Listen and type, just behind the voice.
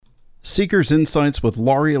Seeker's Insights with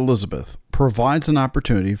Laurie Elizabeth provides an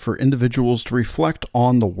opportunity for individuals to reflect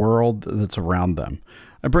on the world that's around them.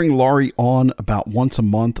 I bring Laurie on about once a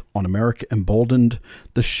month on America Emboldened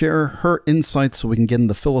to share her insights so we can get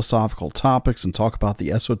into philosophical topics and talk about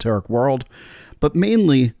the esoteric world, but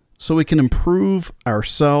mainly so we can improve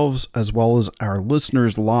ourselves as well as our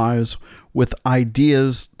listeners' lives with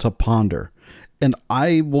ideas to ponder. And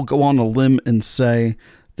I will go on a limb and say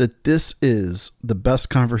that this is the best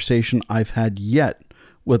conversation I've had yet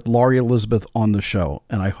with Laurie Elizabeth on the show.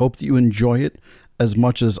 And I hope that you enjoy it as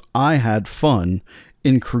much as I had fun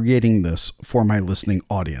in creating this for my listening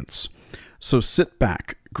audience. So sit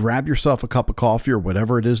back, grab yourself a cup of coffee or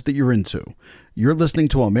whatever it is that you're into. You're listening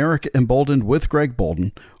to America Emboldened with Greg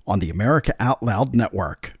Boulden on the America Out Loud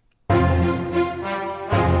Network. America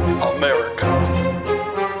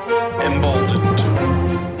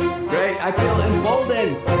Emboldened. Greg, I feel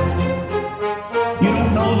emboldened. You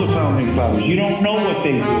don't know the founding fathers. You don't know what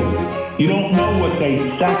they did. You don't know what they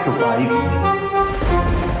sacrificed.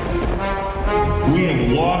 We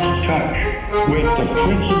have lost touch with the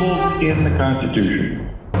principles in the Constitution.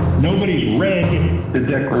 Nobody's read the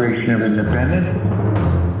Declaration of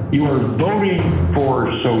Independence. You are voting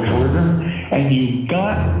for socialism, and you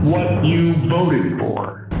got what you voted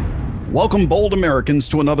for. Welcome, bold Americans,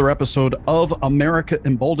 to another episode of America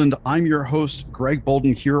Emboldened. I'm your host, Greg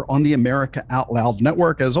Boulden, here on the America Out Loud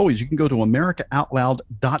Network. As always, you can go to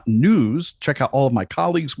americaoutloud.news, check out all of my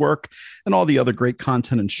colleagues' work and all the other great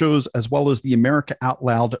content and shows, as well as the America Out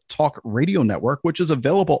Loud Talk Radio Network, which is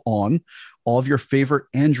available on all of your favorite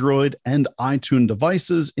Android and iTunes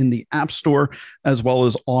devices in the App Store, as well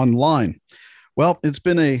as online. Well, it's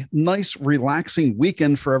been a nice, relaxing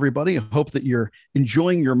weekend for everybody. I hope that you're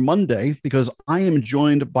enjoying your Monday, because I am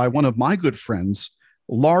joined by one of my good friends,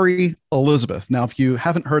 Laurie Elizabeth. Now, if you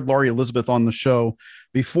haven't heard Laurie Elizabeth on the show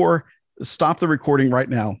before, stop the recording right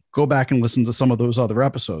now. Go back and listen to some of those other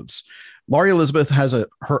episodes. Laurie Elizabeth has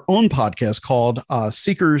her own podcast called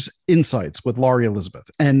Seeker's Insights with Laurie Elizabeth.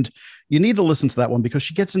 And you need to listen to that one because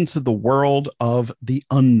she gets into the world of the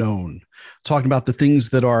unknown, talking about the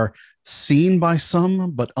things that are seen by some,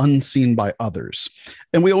 but unseen by others.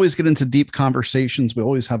 And we always get into deep conversations. We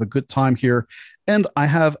always have a good time here. And I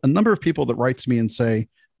have a number of people that write to me and say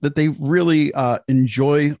that they really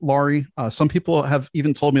enjoy Laurie. Some people have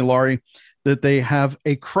even told me, Laurie, that they have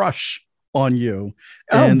a crush on you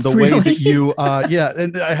and the way that you,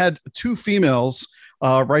 And I had two females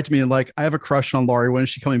write to me and like, I have a crush on Laurie. When is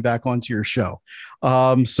she coming back onto your show?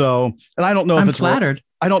 And I don't know if I'm it's flattered.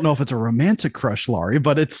 I don't know if it's a romantic crush, Laurie,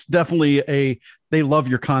 but it's definitely they love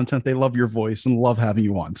your content. They love your voice and love having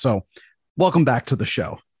you on. So welcome back to the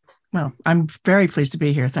show. Well, I'm very pleased to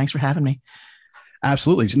be here. Thanks for having me.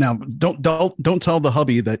 Absolutely. Now, don't tell the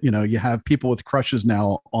hubby that, you have people with crushes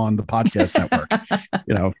now on the podcast network. I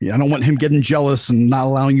don't want him getting jealous and not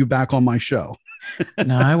allowing you back on my show.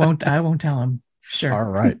 No, I won't tell him. Sure.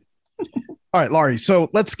 All right. All right, Laurie. So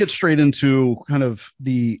let's get straight into kind of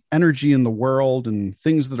the energy in the world and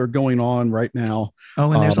things that are going on right now.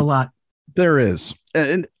 Oh, and there's a lot. There is.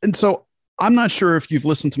 And so I'm not sure if you've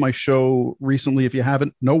listened to my show recently. If you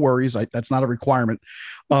haven't, no worries. That's not a requirement.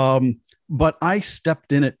 But I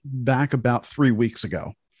stepped in it back about 3 weeks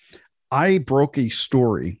ago. I broke a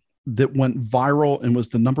story that went viral and was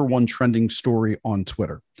the number one trending story on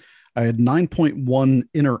Twitter. I had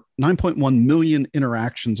 9.1 million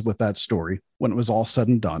interactions with that story when it was all said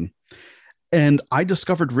and done. And I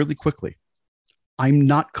discovered really quickly, I'm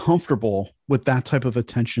not comfortable with that type of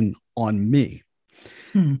attention on me.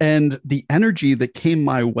 And the energy that came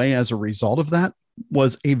my way as a result of that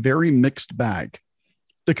was a very mixed bag.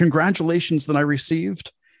 The congratulations that I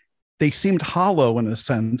received, they seemed hollow in a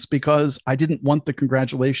sense because I didn't want the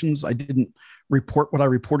congratulations. I didn't report what I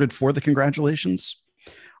reported for the congratulations.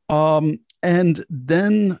 And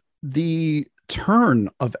then the turn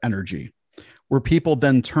of energy where people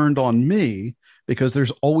then turned on me, because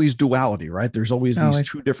there's always duality, right? There's always these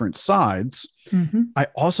two different sides. Mm-hmm. I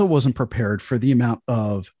also wasn't prepared for the amount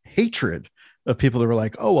of hatred of people that were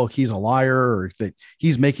like, oh, well, he's a liar, or that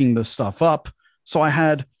he's making this stuff up. So I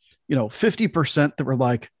had, 50% that were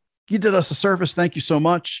like, you did us a service. Thank you so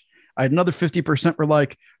much. I had another 50% were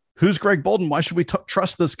like, who's Greg Boulden? Why should we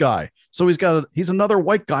trust this guy? So he's another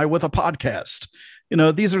white guy with a podcast.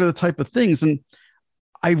 These are the type of things. And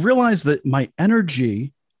I realized that my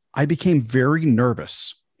energy, I became very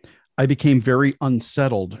nervous. I became very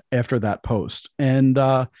unsettled after that post. And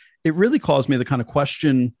it really caused me to kind of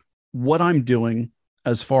question what I'm doing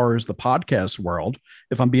as far as the podcast world,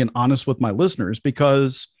 if I'm being honest with my listeners,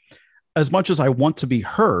 because as much as I want to be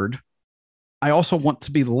heard, I also want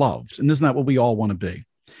to be loved. And isn't that what we all want to be?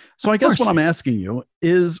 So I guess what I'm asking you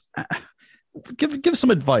is give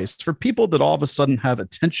some advice for people that all of a sudden have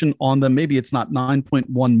attention on them. Maybe it's not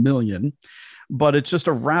 9.1 million, but it's just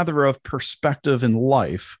a rather of perspective in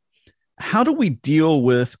life. How do we deal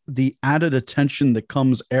with the added attention that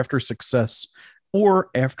comes after success or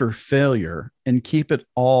after failure and keep it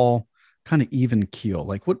all kind of even keel?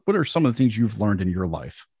 Like what are some of the things you've learned in your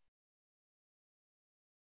life?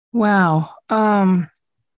 Wow.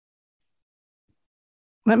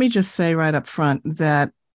 Let me just say right up front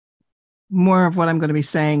that more of what I'm going to be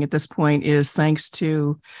saying at this point is thanks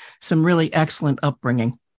to some really excellent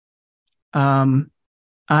upbringing.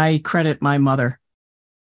 I credit my mother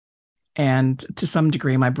and to some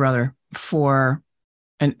degree my brother for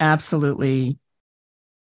an absolutely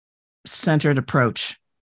centered approach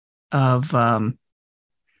of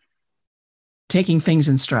taking things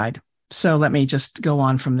in stride. So let me just go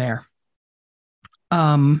on from there.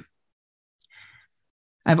 I've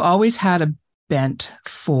always had a bent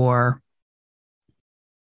for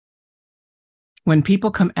when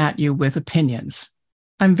people come at you with opinions.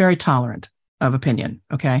 I'm very tolerant of opinion,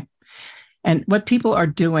 okay? And what people are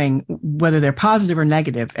doing, whether they're positive or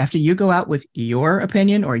negative, after you go out with your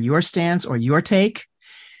opinion or your stance or your take,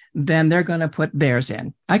 then they're going to put theirs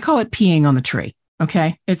in. I call it peeing on the tree,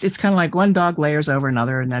 okay? It's kind of like one dog layers over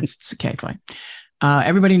another, and that's okay, fine.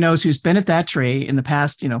 Everybody knows who's been at that tree in the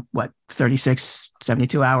past, 36,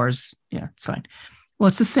 72 hours. Yeah, it's fine. Well,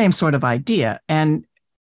 it's the same sort of idea. And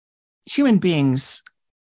human beings,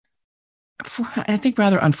 I think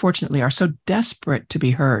rather unfortunately, are so desperate to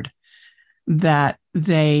be heard that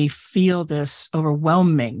they feel this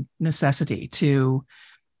overwhelming necessity to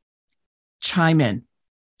chime in,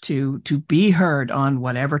 to be heard on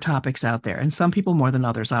whatever topics out there. And some people more than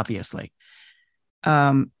others, obviously.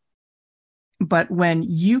 But when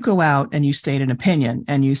you go out and you state an opinion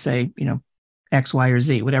and you say, X, Y, or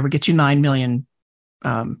Z, whatever gets you 9 million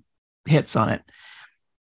hits on it,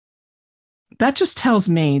 that just tells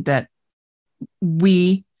me that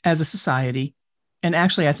we as a society, and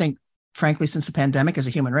actually I think, frankly, since the pandemic as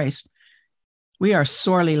a human race, we are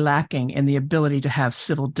sorely lacking in the ability to have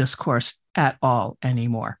civil discourse at all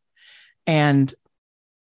anymore. And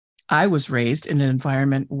I was raised in an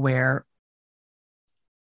environment where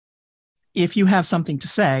if you have something to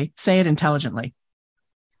say it intelligently,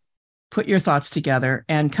 put your thoughts together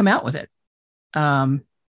and come out with it. You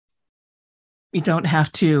don't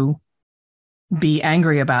have to be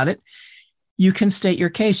angry about it. You can state your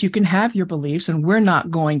case. You can have your beliefs, and we're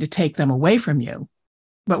not going to take them away from you,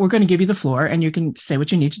 but we're going to give you the floor and you can say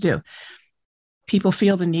what you need to do. People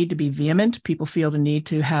feel the need to be vehement. People feel the need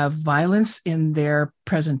to have violence in their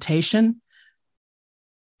presentation.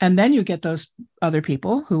 And then you get those other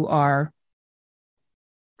people who are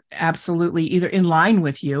absolutely either in line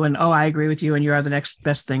with you and, I agree with you and you are the next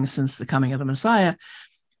best thing since the coming of the Messiah,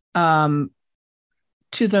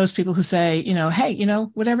 to those people who say, hey,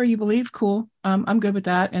 whatever you believe, cool, I'm good with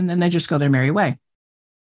that. And then they just go their merry way.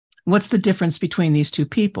 What's the difference between these two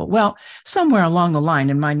people? Well, somewhere along the line,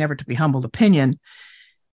 in my never to be humbled opinion,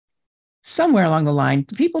 somewhere along the line,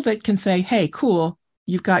 the people that can say, hey, cool,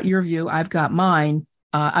 you've got your view, I've got mine,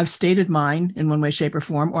 I've stated mine in one way, shape, or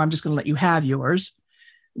form, or I'm just going to let you have yours.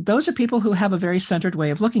 Those are people who have a very centered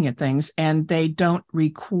way of looking at things, and they don't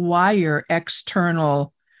require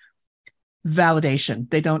external validation.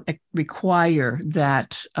 They don't require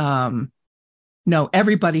that, no,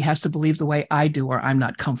 everybody has to believe the way I do, or I'm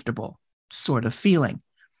not comfortable sort of feeling.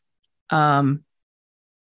 And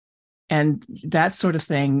that sort of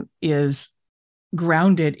thing is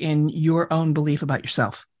grounded in your own belief about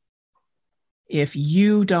yourself. If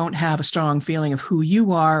you don't have a strong feeling of who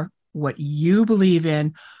you are, what you believe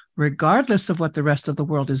in, regardless of what the rest of the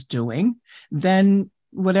world is doing, then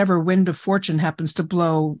whatever wind of fortune happens to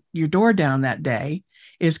blow your door down that day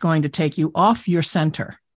is going to take you off your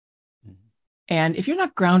center. And if you're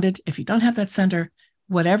not grounded, if you don't have that center,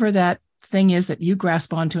 whatever that thing is that you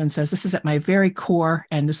grasp onto and says, this is at my very core,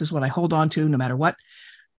 and this is what I hold on to no matter what,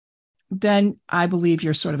 then I believe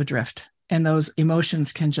you're sort of adrift. And those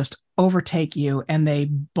emotions can just overtake you and they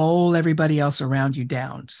bowl everybody else around you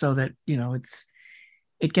down so that,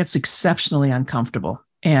 it gets exceptionally uncomfortable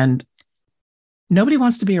and nobody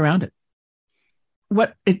wants to be around it.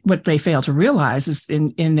 What they fail to realize is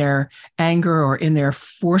in their anger or in their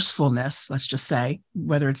forcefulness, let's just say,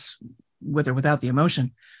 whether it's with or without the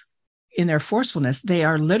emotion, in their forcefulness, they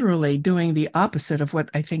are literally doing the opposite of what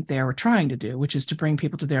I think they are trying to do, which is to bring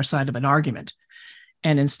people to their side of an argument.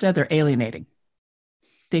 And instead they're alienating.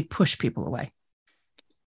 They push people away.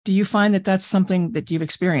 Do you find that that's something that you've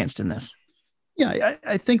experienced in this? Yeah,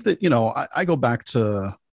 I think that, I go back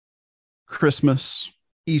to Christmas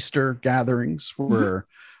Easter gatherings where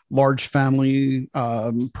large family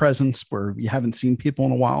presence where you haven't seen people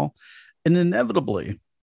in a while. And inevitably,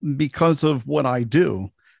 because of what I do,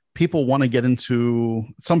 people want to get into,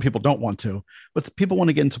 some people don't want to, but people want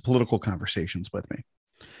to get into political conversations with me.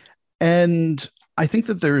 And I think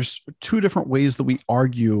that there's two different ways that we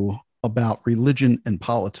argue about religion and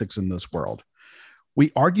politics in this world.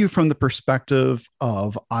 We argue from the perspective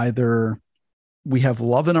of either we have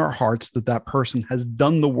love in our hearts that that person has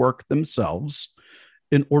done the work themselves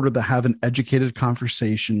in order to have an educated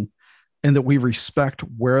conversation, and that we respect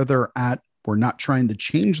where they're at. We're not trying to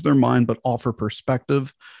change their mind, but offer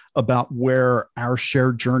perspective about where our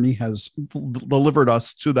shared journey has delivered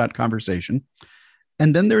us to that conversation.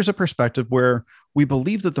 And then there's a perspective where we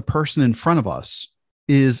believe that the person in front of us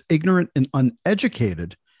is ignorant and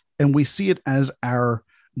uneducated, and we see it as our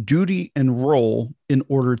duty and role in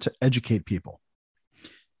order to educate people.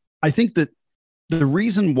 I think that the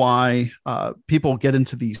reason why people get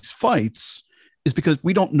into these fights is because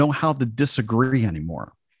we don't know how to disagree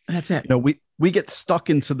anymore. That's it. You know, we get stuck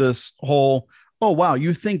into this whole, oh, wow,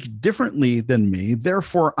 you think differently than me,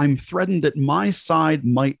 therefore I'm threatened that my side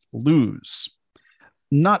might lose.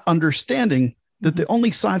 Not understanding that the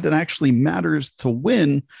only side that actually matters to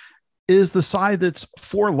win is the side that's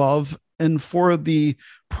for love and for the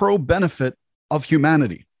pro benefit of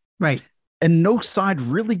humanity. Right. And no side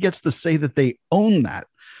really gets to say that they own that.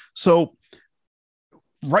 So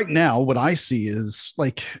right now, what I see is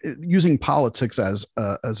like using politics as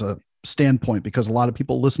a standpoint, because a lot of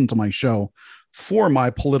people listen to my show for my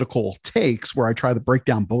political takes, where I try to break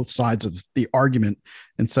down both sides of the argument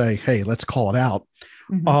and say, hey, let's call it out.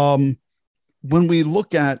 When we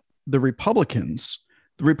look at the Republicans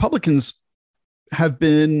have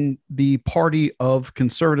been the party of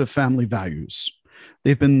conservative family values.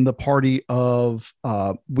 They've been the party of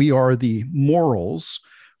we are the morals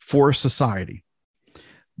for society.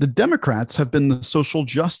 The Democrats have been the social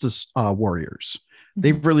justice warriors.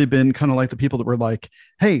 They've really been kind of like the people that were like,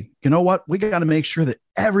 hey, you know what? We got to make sure that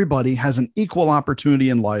everybody has an equal opportunity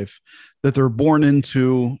in life, that they're born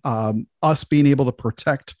into, us being able to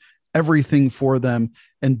protect everything for them,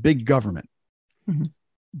 and big government.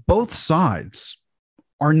 Both sides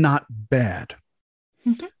are not bad.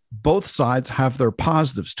 Both sides have their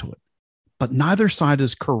positives to it, but neither side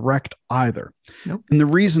is correct either. Nope. And the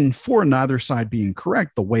reason for neither side being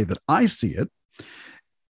correct, the way that I see it,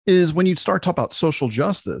 is when you start talking about social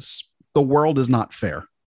justice, the world is not fair.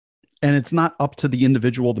 And it's not up to the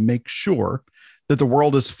individual to make sure that the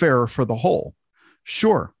world is fair for the whole.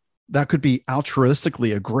 Sure, that could be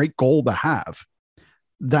altruistically a great goal to have.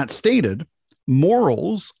 That stated,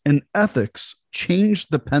 morals and ethics change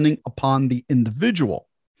depending upon the individual.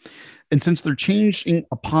 And since they're changing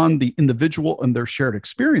upon the individual and their shared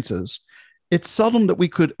experiences, it's seldom that we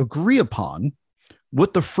could agree upon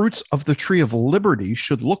what the fruits of the tree of liberty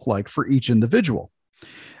should look like for each individual.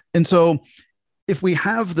 And so if we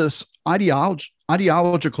have this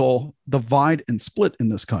ideological divide and split in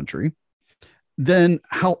this country, then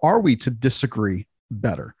how are we to disagree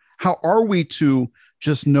better? How are we to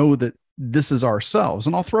just know that this is ourselves?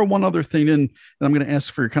 And I'll throw one other thing in, and I'm going to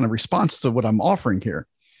ask for your kind of response to what I'm offering here.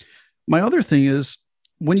 My other thing is,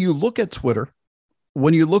 when you look at Twitter,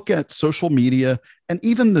 when you look at social media, and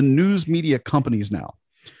even the news media companies now,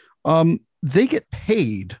 they get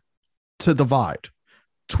paid to divide.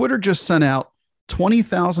 Twitter just sent out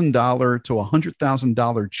 $20,000 to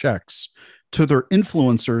 $100,000 checks to their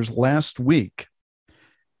influencers last week.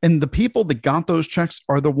 And the people that got those checks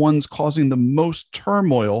are the ones causing the most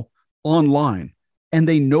turmoil online, and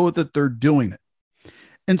they know that they're doing it.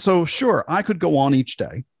 And so, sure, I could go on each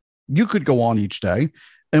day. You could go on each day,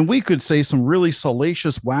 and we could say some really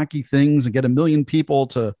salacious, wacky things and get 1 million people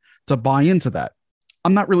to buy into that.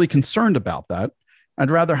 I'm not really concerned about that. I'd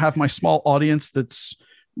rather have my small audience that's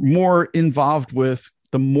more involved with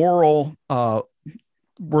the moral.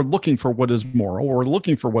 We're looking for what is moral. We're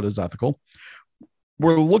looking for what is ethical.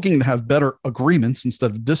 We're looking to have better agreements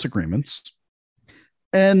instead of disagreements.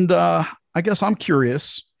 And I guess I'm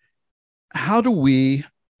curious, how do we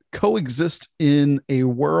coexist in a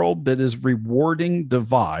world that is rewarding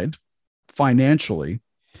divide financially?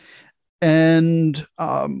 And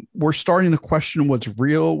we're starting to question what's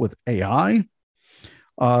real with AI.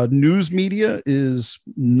 News media is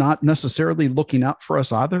not necessarily looking out for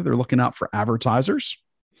us either. They're looking out for advertisers.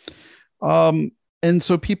 And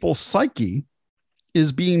so people's psyche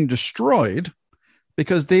is being destroyed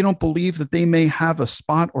because they don't believe that they may have a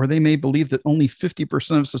spot, or they may believe that only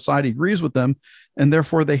 50% of society agrees with them, and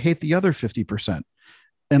therefore they hate the other 50%.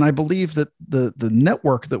 And I believe that the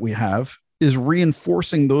network that we have is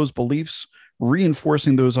reinforcing those beliefs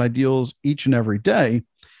reinforcing those ideals each and every day.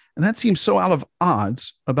 And that seems so out of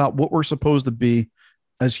odds about what we're supposed to be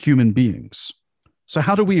as human beings. So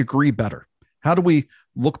how do we agree better? How do we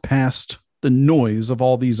look past the noise of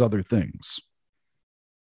all these other things?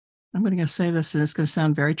 I'm going to say this, and it's going to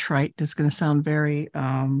sound very trite. It's going to sound very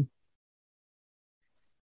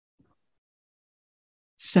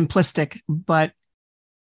simplistic, but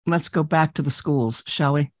let's go back to the schools,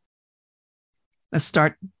 shall we? Let's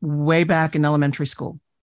start way back in elementary school,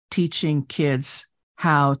 teaching kids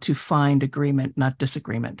how to find agreement, not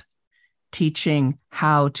disagreement. Teaching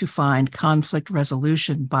how to find conflict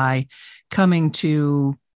resolution by coming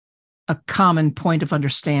to a common point of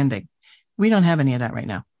understanding. We don't have any of that right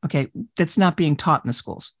now. Okay, that's not being taught in the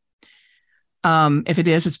schools. If it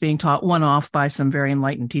is, it's being taught one-off by some very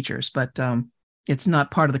enlightened teachers, but it's not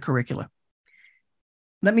part of the curricula.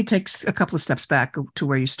 Let me take a couple of steps back to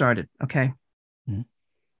where you started, okay? Mm-hmm.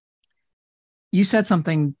 You said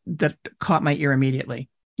something that caught my ear immediately.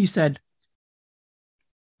 You said,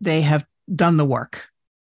 they have done the work.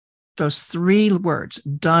 Those 3 words,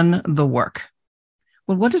 done the work.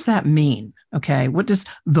 Well, what does that mean? Okay, what does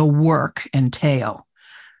the work entail?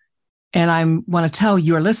 And I want to tell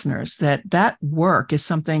your listeners that that work is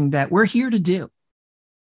something that we're here to do.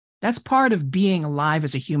 That's part of being alive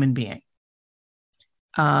as a human being.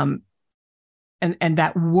 And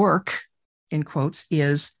that work, in quotes,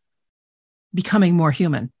 is becoming more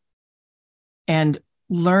human and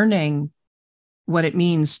learning what it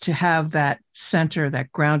means to have that center,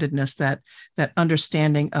 that groundedness, that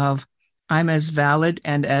understanding of I'm as valid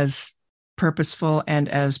and as purposeful and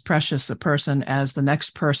as precious a person as the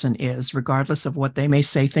next person is, regardless of what they may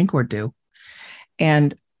say, think, or do.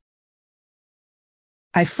 And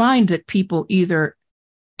I find that people either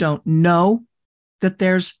don't know that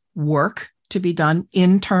there's work to be done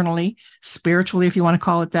internally, spiritually, if you want to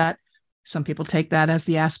call it that. Some people take that as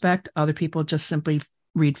the aspect. Other people just simply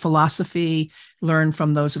read philosophy, learn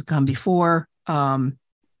from those who've come before.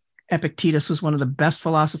 Epictetus was one of the best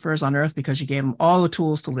philosophers on earth because you gave him all the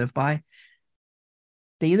tools to live by.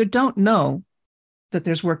 They either don't know that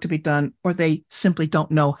there's work to be done, or they simply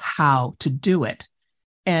don't know how to do it.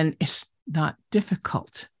 And it's not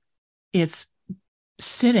difficult. It's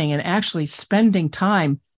sitting and actually spending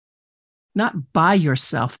time, not by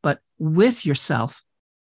yourself, but with yourself,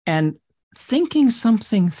 and thinking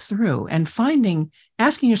something through and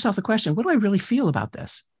asking yourself the question, what do I really feel about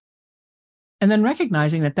this? And then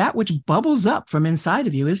recognizing that which bubbles up from inside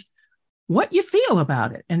of you is what you feel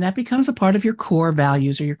about it. And that becomes a part of your core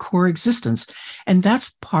values or your core existence. And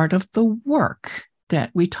that's part of the work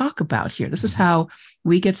that we talk about here. This is how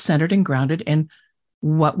we get centered and grounded in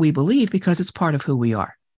what we believe, because it's part of who we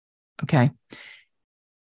are. Okay.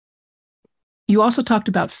 You also talked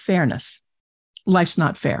about fairness. Life's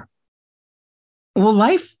not fair. Well,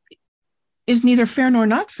 life is neither fair nor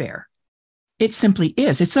not fair. It simply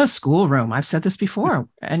is. It's a schoolroom. I've said this before.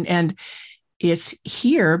 And it's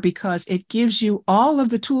here because it gives you all of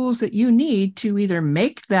the tools that you need to either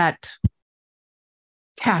make that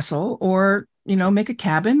castle or, make a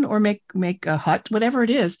cabin or make a hut, whatever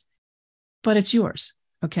it is, but it's yours.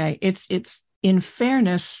 Okay. It's in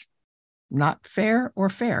fairness, not fair or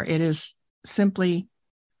fair. It is simply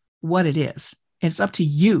what it is. It's up to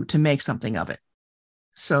you to make something of it.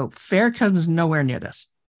 So fair comes nowhere near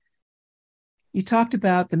this. You talked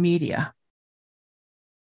about the media.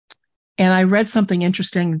 And I read something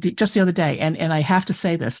interesting just the other day. And I have to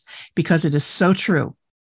say this because it is so true.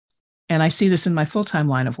 And I see this in my full-time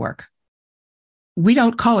line of work. We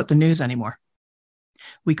don't call it the news anymore.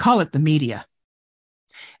 We call it the media.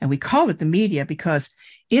 And we call it the media because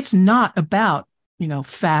it's not about,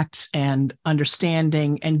 facts and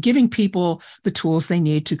understanding and giving people the tools they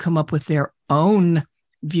need to come up with their own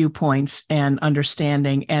viewpoints and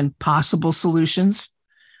understanding and possible solutions,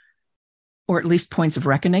 or at least points of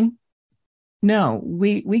reckoning. No,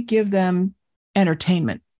 we give them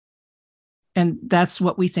entertainment. And that's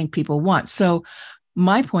what we think people want. So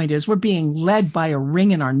my point is we're being led by a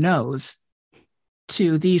ring in our nose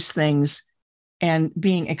to these things and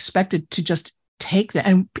being expected to just take that.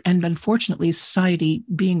 And unfortunately, society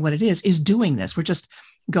being what it is doing this. We're just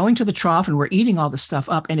going to the trough and we're eating all this stuff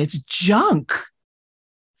up, and it's junk.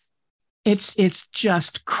 It's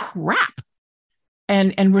just crap.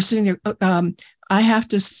 And we're sitting there. I have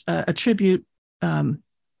to attribute Kim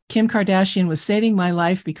Kardashian was saving my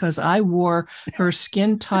life because I wore her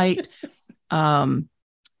skin tight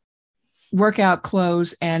workout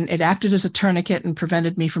clothes, and it acted as a tourniquet and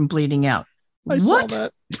prevented me from bleeding out. I saw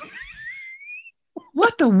that.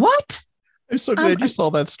 What the what? I'm so glad you saw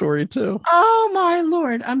that story too. Oh my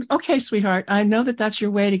Lord. Okay, sweetheart. I know that that's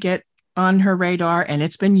your way to get on her radar, and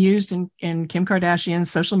it's been used in Kim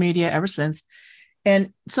Kardashian's social media ever since.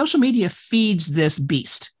 And social media feeds this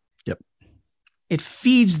beast. Yep. It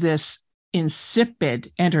feeds this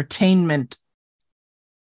insipid entertainment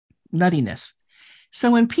nuttiness.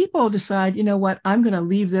 So when people decide, you know what, I'm going to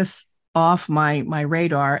leave this off my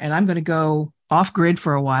radar and I'm going to go off grid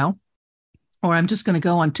for a while, or I'm just going to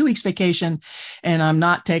go on 2 weeks vacation and I'm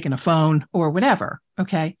not taking a phone or whatever.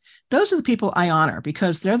 Okay. Those are the people I honor,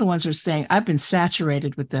 because they're the ones who are saying, I've been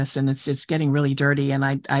saturated with this and it's getting really dirty.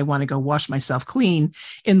 And I want to go wash myself clean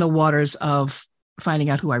in the waters of finding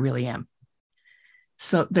out who I really am.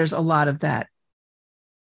 So there's a lot of that.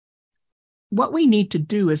 What we need to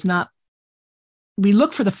do is we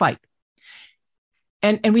look for the fight.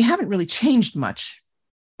 And we haven't really changed much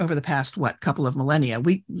over the past, couple of millennia.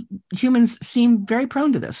 Humans seem very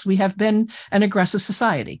prone to this. We have been an aggressive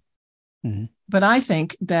society. Mm-hmm. But I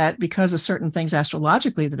think that because of certain things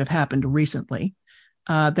astrologically that have happened recently,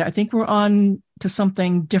 that I think we're on to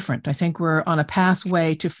something different. I think we're on a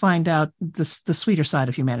pathway to find out the sweeter side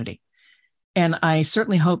of humanity. And I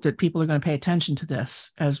certainly hope that people are going to pay attention to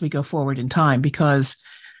this as we go forward in time, because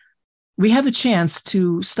we have the chance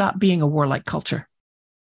to stop being a warlike culture.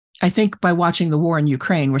 I think by watching the war in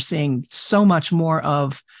Ukraine, we're seeing so much more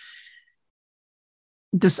of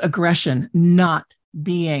this aggression not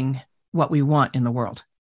being what we want in the world.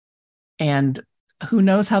 And who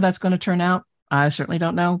knows how that's going to turn out? I certainly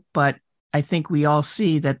don't know, but I think we all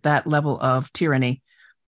see that level of tyranny.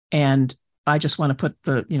 And I just want to put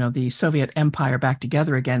the Soviet empire back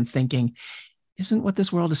together again, thinking, isn't what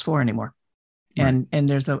this world is for anymore. Right. And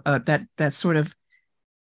there's that sort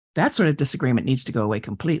of disagreement needs to go away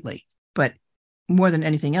completely. But more than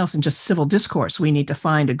anything else, in just civil discourse, we need to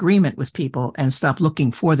find agreement with people and stop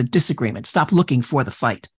looking for the disagreement, stop looking for the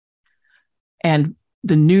fight. And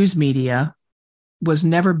the news media was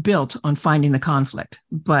never built on finding the conflict.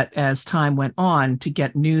 But as time went on, to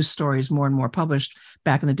get news stories more and more published,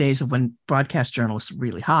 back in the days of when broadcast journalists were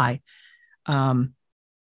really high,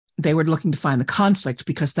 they were looking to find the conflict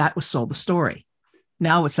because that was sold the story.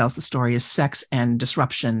 Now what sells the story is sex and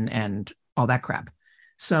disruption and all that crap.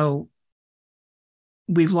 So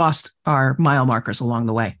we've lost our mile markers along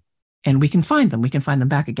the way, and we can find them. We can find them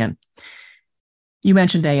back again. You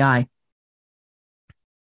mentioned AI.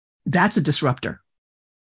 That's a disruptor.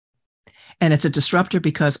 And it's a disruptor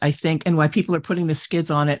because I think, and why people are putting the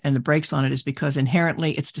skids on it and the brakes on it, is because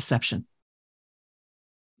inherently it's deception.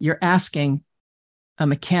 You're asking a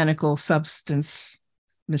mechanical substance,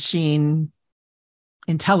 machine,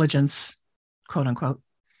 intelligence, quote unquote,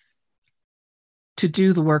 to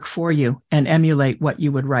do the work for you and emulate what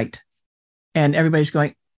you would write. And everybody's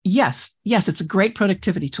going, yes, it's a great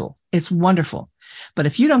productivity tool. It's wonderful. But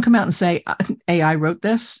if you don't come out and say, AI wrote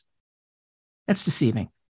this, that's deceiving.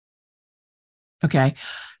 Okay.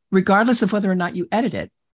 Regardless of whether or not you edit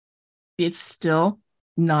it, it's still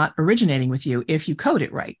not originating with you if you code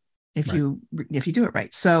it right, if you do it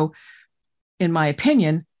right. So in my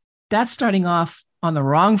opinion, that's starting off on the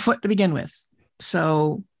wrong foot to begin with.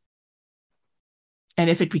 So, and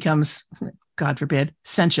if it becomes, God forbid,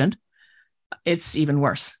 sentient, it's even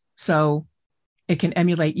worse. So it can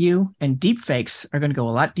emulate you, and deep fakes are going to go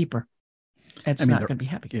a lot deeper. It's not going to be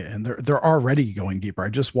happy. Yeah, and they're already going deeper. I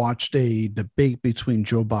just watched a debate between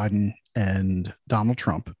Joe Biden and Donald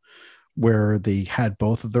Trump, where they had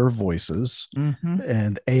both of their voices,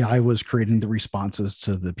 and AI was creating the responses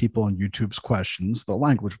to the people on YouTube's questions. The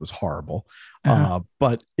language was horrible,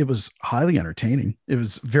 but it was highly entertaining. It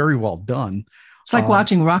was very well done. It's like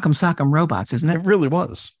watching Rock'em Sock'em Robots, isn't it? It really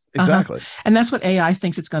was. Exactly. And that's what AI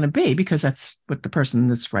thinks it's going to be, because that's what the person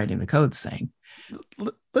that's writing the code is saying.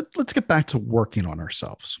 Let's get back to working on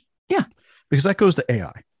ourselves. Yeah. Because that goes to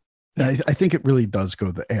AI. Yeah. I think it really does go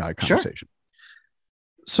to the AI conversation.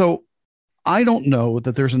 Sure. So I don't know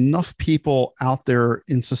that there's enough people out there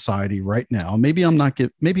in society right now. Maybe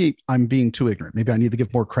I'm being too ignorant. Maybe I need to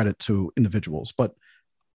give more credit to individuals, but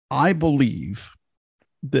I believe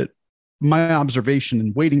that my observation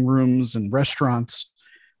in waiting rooms and restaurants,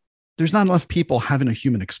 there's not enough people having a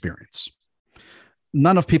human experience.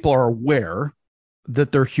 None of people are aware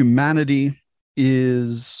that their humanity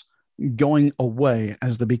is going away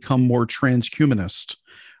as they become more transhumanist,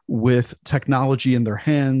 with technology in their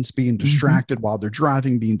hands, being distracted while they're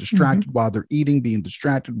driving, being distracted while they're eating, being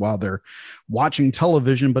distracted while they're watching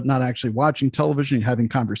television, but not actually watching television, having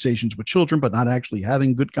conversations with children, but not actually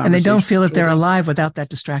having good conversations. And they don't feel that they're alive without that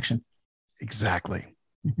distraction. Exactly.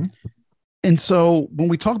 And so when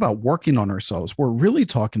we talk about working on ourselves, we're really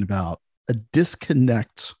talking about a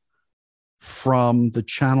disconnect from the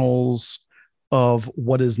channels of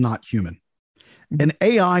what is not human. And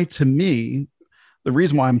AI to me, the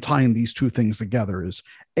reason why I'm tying these two things together is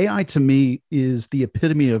AI to me is the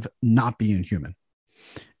epitome of not being human.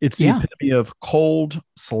 It's the epitome of cold,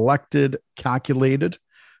 selected, calculated,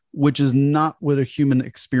 which is not what a human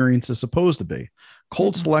experience is supposed to be.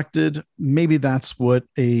 Cold selected, maybe that's what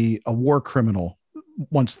a war criminal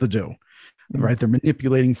wants to do, right? They're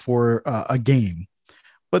manipulating for a game,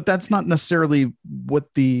 but that's not necessarily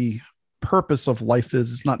what the purpose of life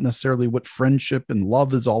is. It's not necessarily what friendship and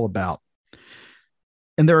love is all about.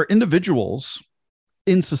 And there are individuals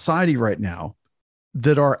in society right now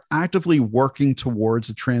that are actively working towards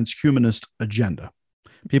a transhumanist agenda.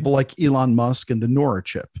 People like Elon Musk and the Nora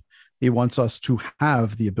chip. He wants us to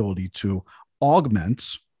have the ability to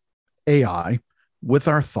augment AI with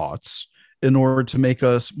our thoughts in order to make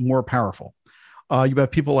us more powerful. You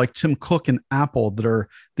have people like Tim Cook and Apple that are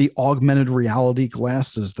the augmented reality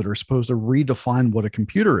glasses that are supposed to redefine what a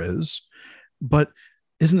computer is. But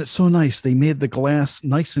isn't it so nice? They made the glass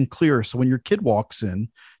nice and clear. So when your kid walks in,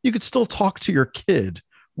 you could still talk to your kid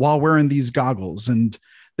while wearing these goggles and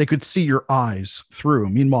they could see your eyes through.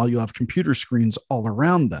 Meanwhile, you have computer screens all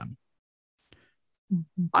around them.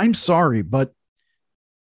 I'm sorry, but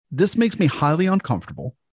this makes me highly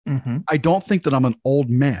uncomfortable. I don't think that I'm an old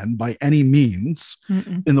man by any means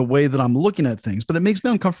in the way that I'm looking at things, but it makes me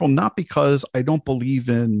uncomfortable, not because I don't believe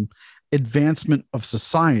in advancement of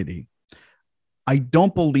society. I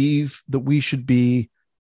don't believe that we should be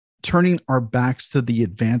turning our backs to the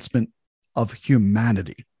advancement of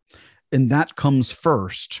humanity. And that comes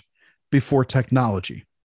first before technology.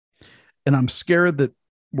 And I'm scared that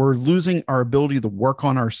we're losing our ability to work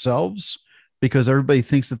on ourselves because everybody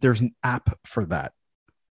thinks that there's an app for that.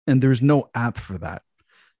 And there's no app for that.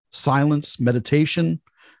 Silence, meditation,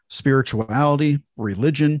 spirituality,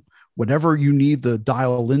 religion, whatever you need to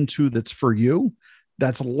dial into that's for you,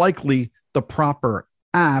 that's likely the proper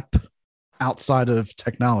app outside of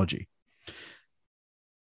technology.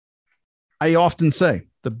 I often say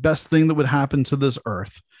the best thing that would happen to this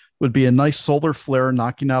earth would be a nice solar flare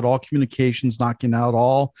knocking out all communications, knocking out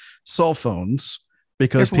all cell phones,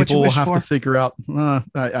 because people will have to figure out,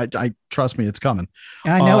 I trust me, it's coming.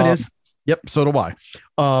 I know it is. Yep. So do I.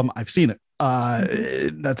 I've seen it.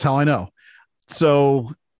 That's how I know.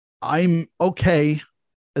 So I'm okay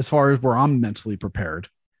as far as where I'm mentally prepared.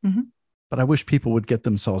 But I wish people would get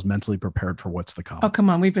themselves mentally prepared for what's to come. Oh, come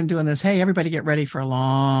on. We've been doing this. Hey, everybody get ready for a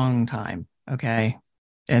long time. Okay.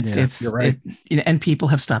 You're right. And people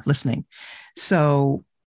have stopped listening. So,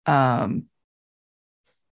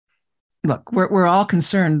 look, we're all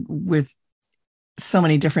concerned with so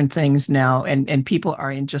many different things now, and people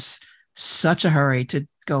are in just such a hurry to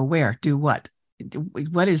go where, do what?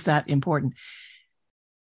 What is that important?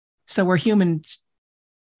 So we're humans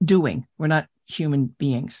doing, we're not human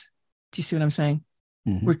beings. Do you see what I'm saying?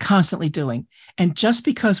 We're constantly doing. And just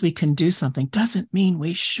because we can do something doesn't mean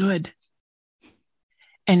we should.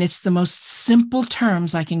 And it's the most simple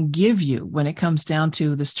terms I can give you when it comes down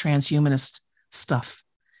to this transhumanist stuff.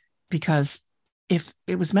 Because if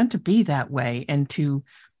it was meant to be that way and to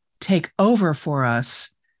take over for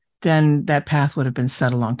us, then that path would have been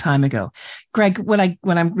set a long time ago. Greg, what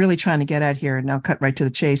I'm really trying to get at here, and I'll cut right to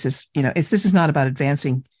the chase, is, this is not about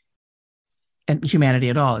advancing humanity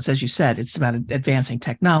at all. It's, as you said, it's about advancing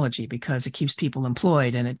technology because it keeps people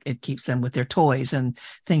employed and it keeps them with their toys and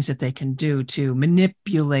things that they can do to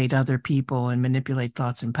manipulate other people and manipulate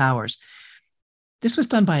thoughts and powers. This was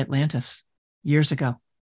done by Atlantis years ago,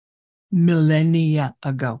 millennia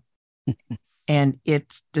ago, and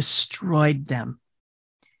it destroyed them.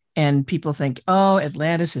 And people think, oh,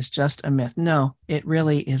 Atlantis is just a myth. No, it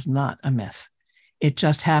really is not a myth. It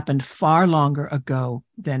just happened far longer ago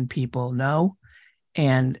than people know.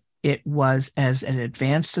 And it was as an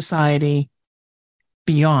advanced society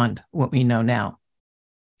beyond what we know now.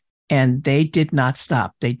 And they did not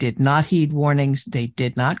stop. They did not heed warnings. They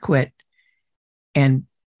did not quit. And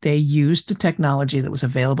they used the technology that was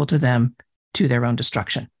available to them to their own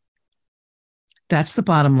destruction. That's the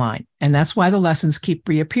bottom line. And that's why the lessons keep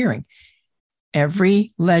reappearing.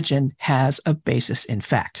 Every legend has a basis in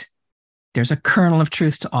fact. There's a kernel of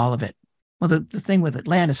truth to all of it. Well, the thing with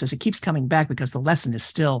Atlantis is it keeps coming back because the lesson is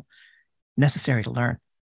still necessary to learn.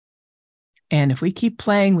 And if we keep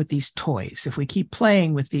playing with these toys, if we keep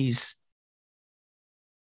playing with these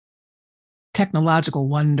technological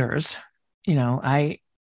wonders, I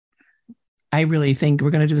really think we're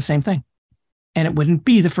going to do the same thing. And it wouldn't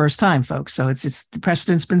be the first time, folks. So it's the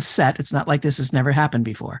precedent's been set. It's not like this has never happened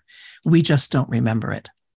before. We just don't remember it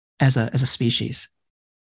as a species.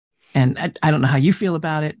 And I don't know how you feel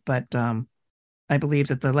about it, but I believe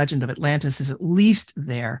that the legend of Atlantis is at least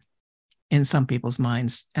there in some people's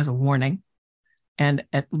minds as a warning, and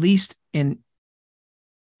at least in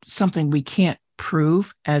something we can't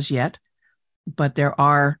prove as yet, but there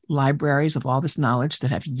are libraries of all this knowledge that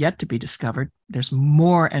have yet to be discovered. There's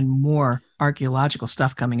more and more archaeological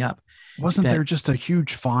stuff coming up. Wasn't there just a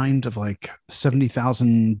huge find of like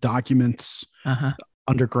 70,000 documents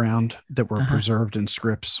underground that were preserved in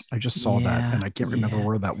scripts? I just saw that, and I can't remember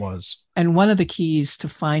where that was. And one of the keys to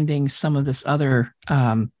finding some of this other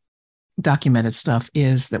documented stuff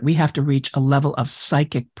is that we have to reach a level of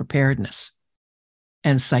psychic preparedness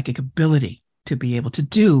and psychic ability to be able to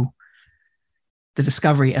do the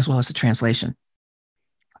discovery as well as the translation.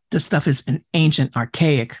 This stuff is in ancient,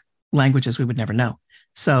 archaic languages we would never know.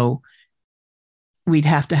 So we'd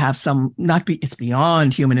have to have it's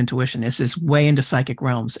beyond human intuition. This is way into psychic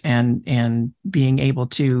realms and being able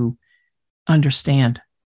to understand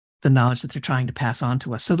the knowledge that they're trying to pass on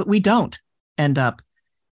to us so that we don't end up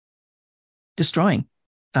destroying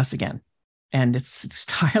us again. And it's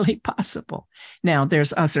entirely possible. Now,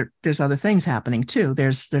 there's other things happening too.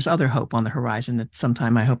 There's other hope on the horizon that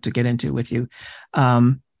sometime I hope to get into with you,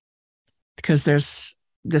 because there's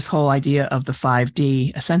this whole idea of the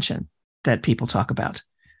 5D ascension that people talk about,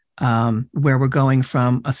 where we're going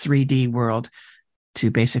from a 3D world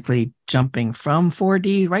to basically jumping from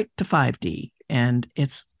 4D right to 5D. And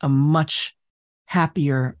it's a much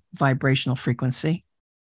happier vibrational frequency.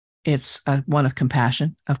 It's one of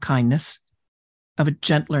compassion, of kindness, of a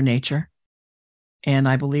gentler nature. And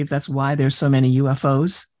I believe that's why there's so many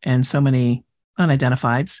UFOs and so many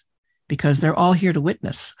unidentifieds, because they're all here to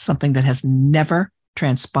witness something that has never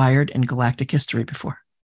transpired in galactic history before.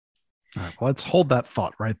 All right, well, let's hold that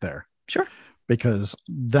thought right there. Sure. Because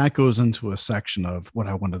that goes into a section of what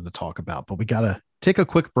I wanted to talk about. But we got to take a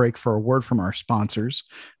quick break for a word from our sponsors.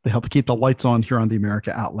 They help keep the lights on here on the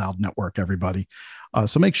America Out Loud Network, everybody.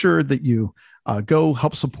 So make sure that you go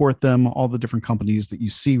help support them, all the different companies that you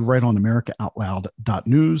see right on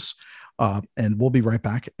americaoutloud.news. And we'll be right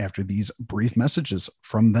back after these brief messages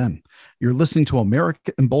from them. You're listening to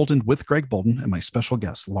America Emboldened with Greg Boulden and my special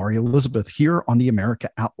guest, Laurie Elizabeth, here on the America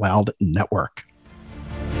Out Loud Network.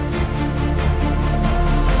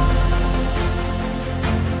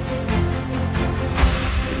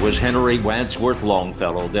 It was Henry Wadsworth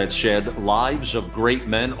Longfellow that said, "Lives of great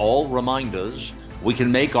men all remind us we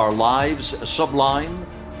can make our lives sublime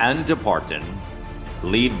and departing,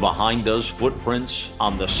 leave behind us footprints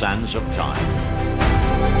on the sands of time."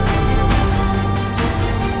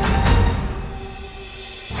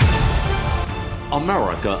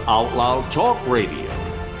 America Out Loud Talk Radio.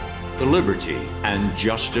 Liberty and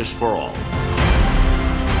justice for all.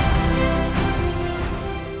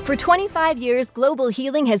 For 25 years, Global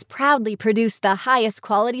Healing has proudly produced the highest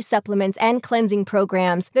quality supplements and cleansing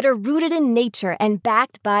programs that are rooted in nature and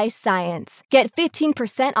backed by science. Get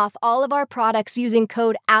 15% off all of our products using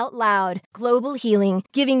code OUTLOUD. Global Healing,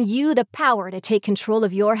 giving you the power to take control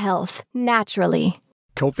of your health naturally.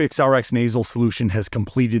 Cofix RX Nasal Solution has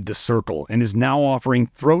completed the circle and is now offering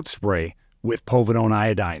throat spray with povidone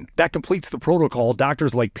iodine. That completes the protocol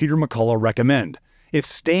doctors like Peter McCullough recommend. If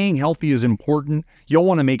staying healthy is important, you'll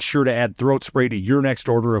want to make sure to add throat spray to your next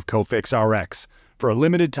order of Cofix RX. For a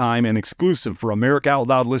limited time and exclusive for America Out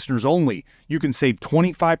Loud listeners only, you can save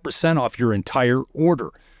 25% off your entire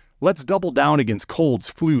order. Let's double down against colds,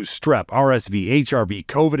 flus, strep, RSV, HRV,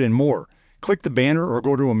 COVID, and more. Click the banner or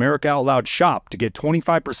go to America Out Loud shop to get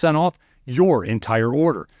 25% off your entire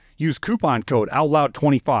order. Use coupon code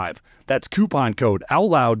OUTLOUD25. That's coupon code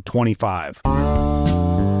OUTLOUD25.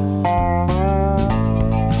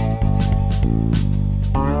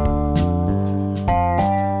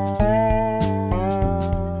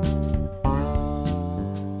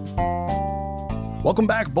 Welcome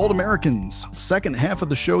back, Bold Americans. Second half of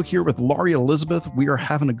the show here with Laurie Elizabeth. We are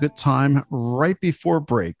having a good time. Right before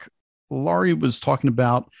break, Laurie was talking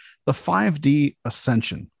about the 5D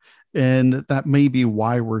ascension, and that may be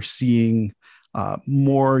why we're seeing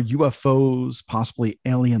more UFOs, possibly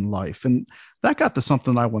alien life. And that got to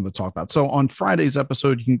something I wanted to talk about. So on Friday's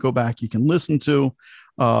episode, you can go back, you can listen to.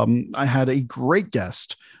 I had a great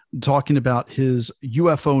guest talking about his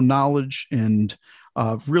UFO knowledge and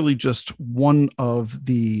really just one of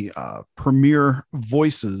the premier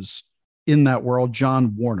voices in that world,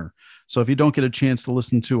 John Warner. So if you don't get a chance to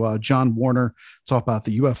listen to John Warner talk about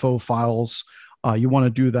the UFO files, you want to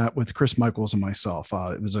do that with Chris Michaels and myself.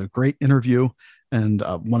 It was a great interview and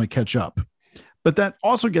want to catch up. But that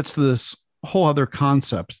also gets to this whole other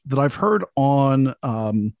concept that I've heard on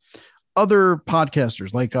other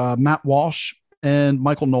podcasters like Matt Walsh and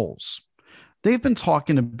Michael Knowles. They've been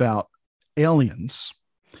talking about aliens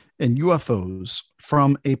and UFOs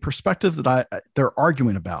from a perspective that they're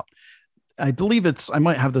arguing about. I believe I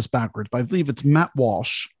might have this backwards, but I believe it's Matt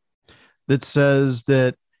Walsh that says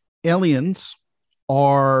that aliens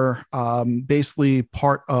are basically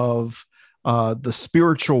part of the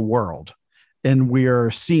spiritual world, and we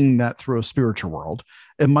are seeing that through a spiritual world.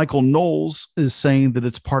 And Michael Knowles is saying that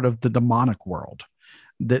it's part of the demonic world,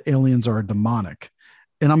 that aliens are demonic.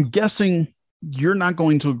 And I'm guessing you're not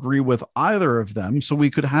going to agree with either of them. So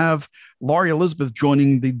we could have Laurie Elizabeth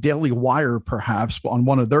joining the Daily Wire, perhaps on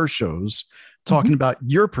one of their shows, talking about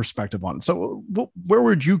your perspective on it. So where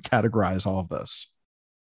would you categorize all of this?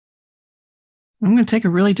 I'm going to take a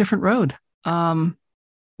really different road.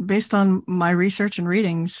 Based on my research and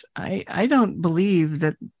readings, I don't believe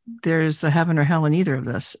that there's a heaven or hell in either of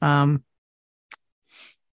this. I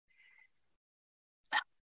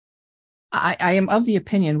am of the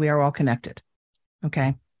opinion we are all connected.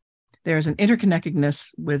 Okay. There's an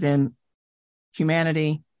interconnectedness within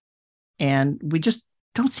humanity, and we just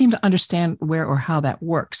don't seem to understand where or how that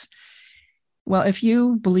works. Well, if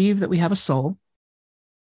you believe that we have a soul,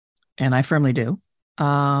 and I firmly do,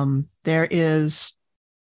 there is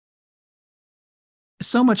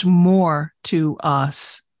so much more to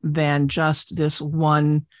us than just this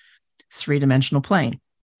one three-dimensional plane.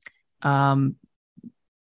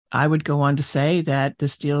 I would go on to say that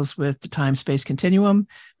this deals with the time-space continuum.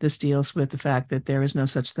 This deals with the fact that there is no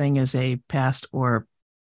such thing as a past or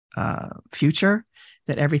future,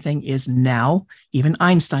 that everything is now. Even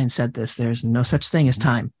Einstein said this. There's no such thing as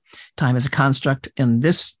time. Time is a construct in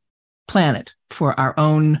this planet for our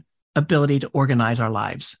own ability to organize our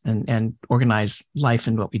lives and organize life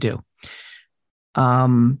and what we do.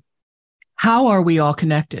 How are we all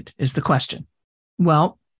connected is the question.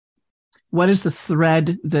 Well, what is the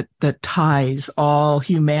thread that ties all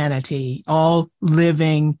humanity, all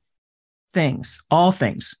living things, all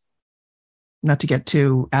things? Not to get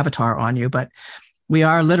too Avatar on you, but we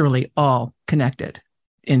are literally all connected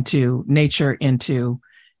into nature, into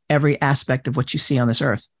every aspect of what you see on this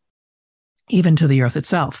earth, even to the earth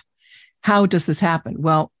itself. How does this happen?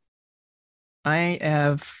 Well, I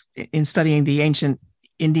have, in studying the ancient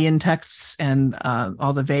Indian texts and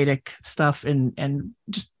all the Vedic stuff and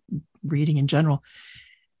just reading in general,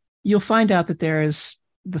 you'll find out that there is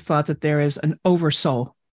the thought that there is an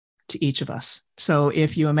oversoul to each of us. So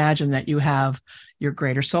if you imagine that you have your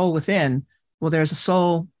greater soul within, well, there's a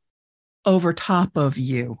soul over top of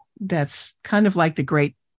you that's kind of like the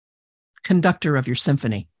great conductor of your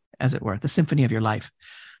symphony, as it were, the symphony of your life.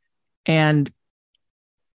 And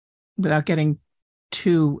without getting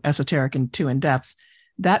too esoteric and too in depth,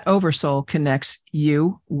 that oversoul connects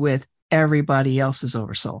you with everybody else's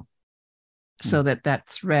oversoul, so that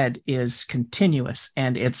thread is continuous,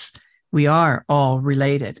 and we are all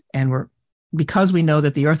related. And because we know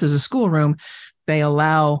that the earth is a schoolroom, they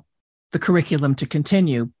allow the curriculum to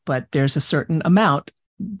continue, but there's a certain amount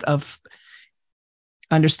of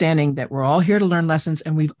understanding that we're all here to learn lessons,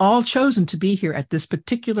 and we've all chosen to be here at this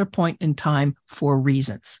particular point in time for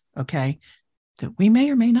reasons, okay, that we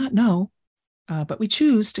may or may not know, but we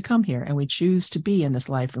choose to come here, and we choose to be in this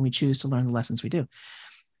life, and we choose to learn the lessons we do.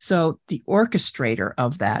 So the orchestrator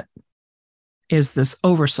of that is this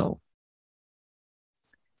oversoul.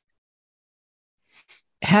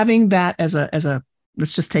 Having that as a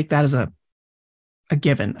let's just take that as a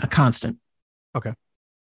given, a constant. Okay.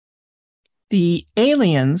 The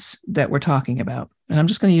aliens that we're talking about, and I'm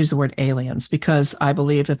just going to use the word aliens because I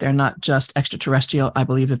believe that they're not just extraterrestrial. I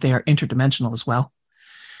believe that they are interdimensional as well.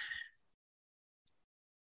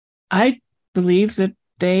 I believe that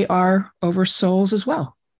they are oversouls as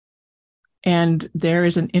well. And there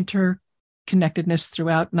is an interconnectedness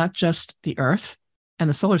throughout not just the Earth and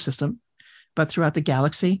the solar system, but throughout the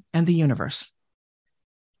galaxy and the universe.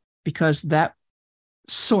 Because that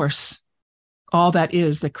source, all that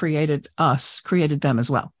is that created us, created them as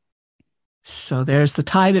well. So there's the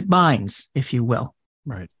tie that binds, if you will,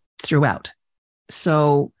 right, throughout.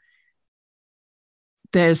 So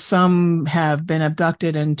there's some have been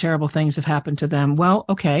abducted and terrible things have happened to them. Well,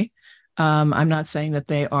 okay. I'm not saying that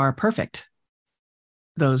they are perfect,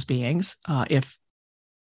 those beings. If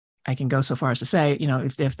I can go so far as to say,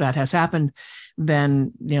 if that has happened,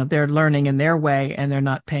 then, they're learning in their way and they're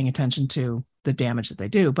not paying attention to the damage that they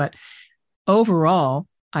do. But overall,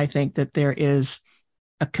 I think that there is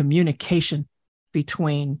a communication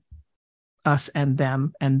between us and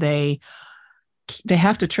them, and they they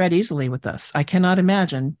have to tread easily with us. I cannot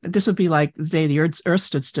imagine. This would be like the Earth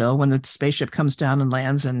stood still when the spaceship comes down and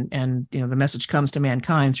lands, and the message comes to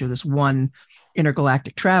mankind through this one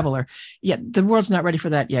intergalactic traveler. Yet the world's not ready for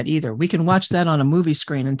that yet either. We can watch that on a movie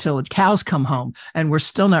screen until the cows come home, and we're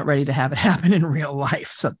still not ready to have it happen in real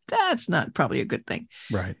life. So that's not probably a good thing.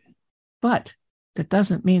 Right. But that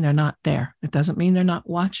doesn't mean they're not there. It doesn't mean they're not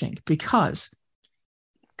watching, because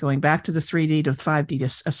going back to the 3D to 5D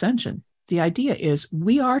ascension, the idea is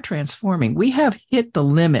we are transforming. We have hit the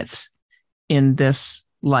limits in this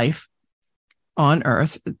life on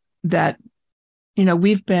Earth that,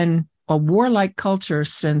 we've been a warlike culture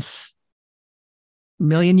since a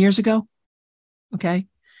million years ago. Okay.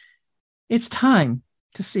 It's time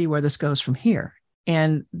to see where this goes from here.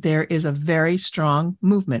 And there is a very strong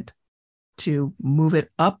movement to move it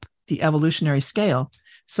up the evolutionary scale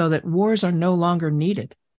so that wars are no longer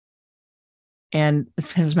needed. And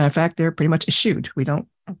as a matter of fact, they're pretty much eschewed. We don't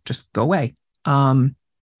just go away. And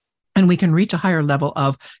we can reach a higher level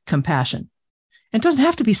of compassion. It doesn't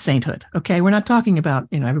have to be sainthood. Okay. We're not talking about,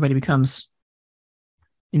 everybody becomes,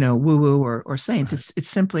 woo-woo or saints. Right. It's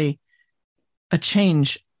simply a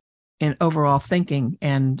change in overall thinking,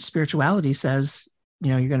 and spirituality says,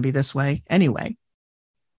 you're going to be this way anyway.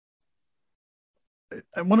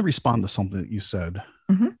 I want to respond to something that you said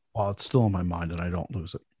Mm-hmm. while it's still in my mind and I don't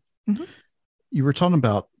lose it. Mm-hmm. You were talking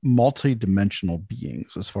about multidimensional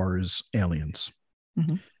beings as far as aliens.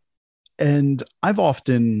 Mm-hmm. And I've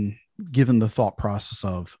often given the thought process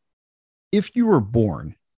of, if you were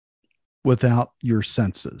born without your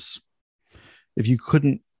senses, if you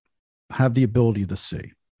couldn't have the ability to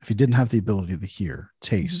see, if you didn't have the ability to hear,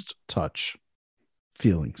 taste, touch,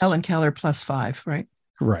 feelings. Helen Keller +5, right?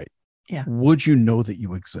 Right. Yeah. Would you know that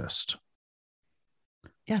you exist?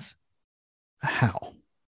 Yes. How?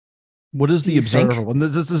 What is the You observer? think? And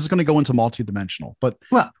this is going to go into multidimensional, but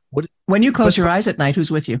When you close your eyes at night,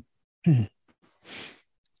 who's with you?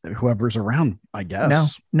 whoever's around, I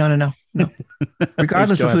guess. No.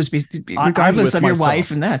 Regardless of regardless of your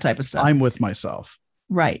wife and that type of stuff. I'm with myself.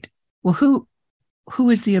 Right. Well, who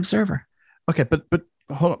is the observer? Okay, but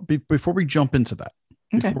hold on. Before we jump into that,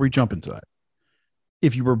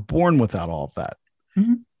 if you were born without all of that,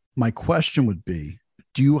 mm-hmm. my question would be,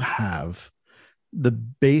 do you have the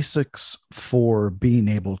basics for being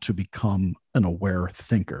able to become an aware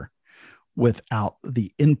thinker without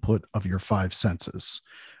the input of your five senses?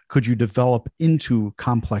 Could you develop into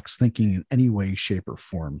complex thinking in any way, shape, or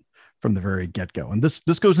form from the very get-go? And this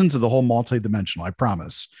goes into the whole multidimensional, I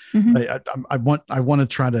promise. Mm-hmm. I want to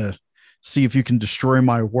try to see if you can destroy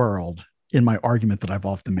my world in my argument that I've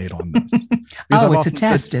often made on this. It's a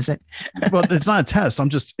test, is it? Well, it's not a test.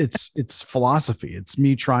 It's philosophy. It's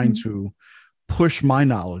me trying mm-hmm. to push my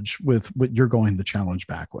knowledge with what you're going to challenge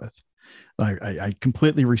back with. I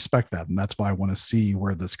completely respect that. And that's why I want to see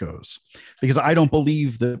where this goes, because I don't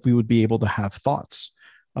believe that we would be able to have thoughts.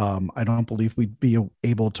 I don't believe we'd be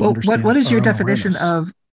able to understand. What is your definition awareness.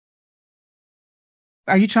 of,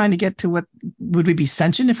 are you trying to get to what, would we be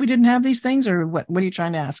sentient if we didn't have these things, or what are you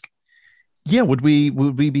trying to ask? Yeah. Would we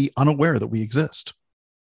be unaware that we exist?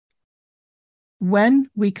 When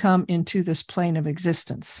we come into this plane of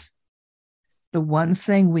existence, the one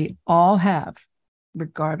thing we all have,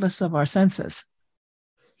 regardless of our senses,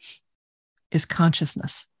 is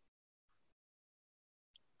consciousness.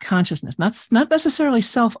 Consciousness, not necessarily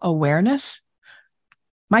self-awareness.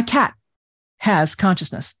 My cat has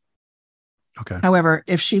consciousness. Okay. However,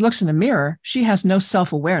 if she looks in a mirror, she has no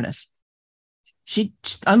self-awareness. She,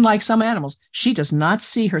 unlike some animals, she does not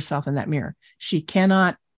see herself in that mirror. She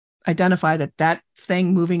cannot identify that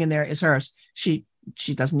thing moving in there is hers. She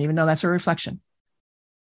doesn't even know that's her reflection.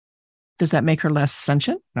 Does that make her less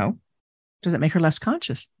sentient? No. Does it make her less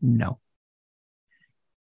conscious? No.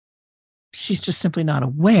 She's just simply not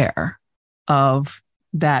aware of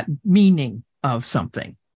that meaning of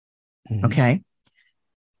something. Mm-hmm. Okay.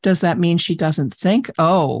 Does that mean she doesn't think?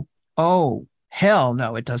 Oh, hell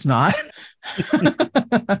no, it does not.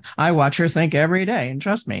 I watch her think every day, and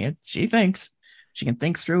trust me, she thinks. She can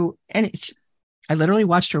think through I literally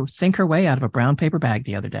watched her think her way out of a brown paper bag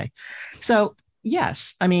the other day. So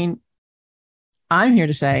yes, I mean, I'm here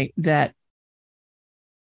to say that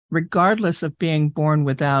regardless of being born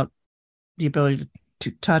without the ability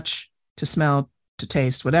to touch, to smell, to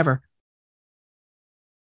taste, whatever,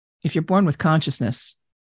 if you're born with consciousness,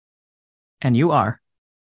 and you are,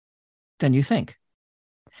 then you think.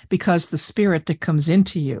 Because the spirit that comes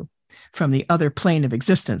into you from the other plane of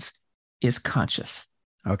existence is conscious.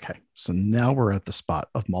 Okay. So now we're at the spot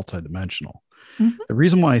of multidimensional. Mm-hmm. The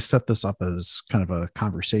reason why I set this up as kind of a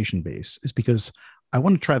conversation base is because I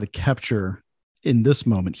want to try to capture in this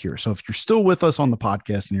moment here. So if you're still with us on the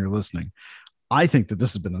podcast and you're listening, I think that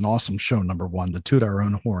this has been an awesome show, number one, to toot our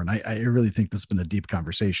own horn. I really think this has been a deep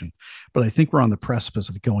conversation, but I think we're on the precipice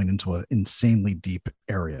of going into an insanely deep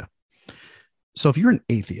area. So if you're an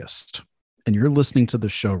atheist and you're listening to the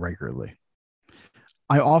show regularly,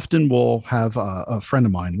 I often will have a friend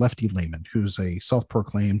of mine, Lefty Lehman, who's a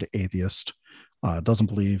self-proclaimed atheist, doesn't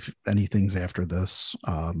believe anything's after this.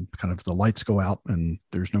 Kind of the lights go out and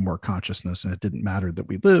there's no more consciousness, and it didn't matter that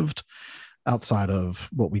we lived outside of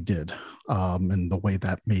what we did, and the way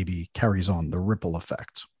that maybe carries on the ripple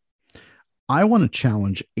effect. I want to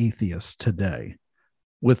challenge atheists today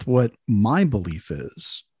with what my belief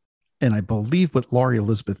is, and I believe what Laurie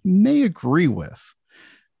Elizabeth may agree with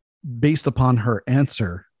based upon her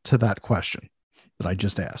answer to that question that I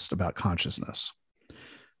just asked about consciousness.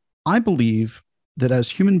 I believe that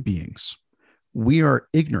as human beings, we are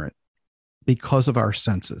ignorant because of our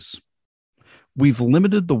senses. We've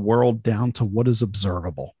limited the world down to what is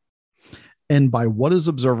observable. And by what is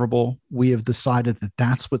observable, we have decided that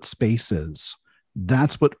that's what space is.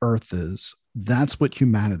 That's what Earth is. That's what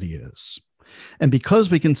humanity is. And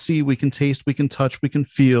because we can see, we can taste, we can touch, we can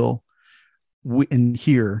feel, and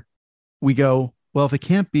hear, we go, well, if it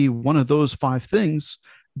can't be one of those 5 things,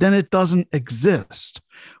 then it doesn't exist,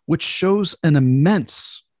 which shows an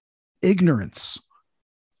immense ignorance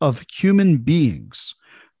of human beings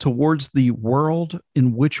towards the world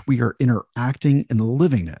in which we are interacting and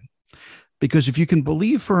living in. Because if you can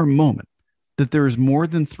believe for a moment that there is more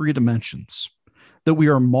than 3 dimensions, that we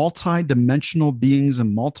are multidimensional beings,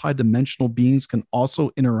 and multidimensional beings can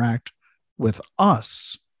also interact with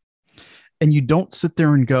us, and you don't sit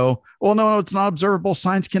there and go, well, no, it's not observable,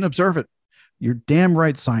 science can't observe it. You're damn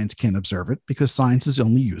right science can't observe it, because science is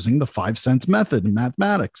only using the 5 sense method in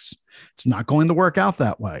mathematics. It's not going to work out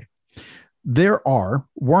that way. There are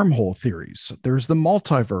wormhole theories. There's the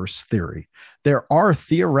multiverse theory. There are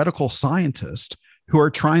theoretical scientists who are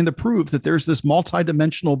trying to prove that there's this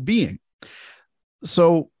multidimensional being.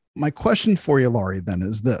 So my question for you, Laurie, then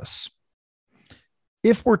is this.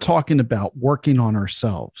 If we're talking about working on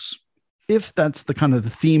ourselves, if that's the kind of the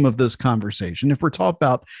theme of this conversation, if we're talking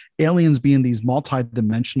about aliens being these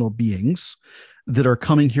multidimensional beings that are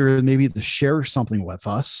coming here maybe to share something with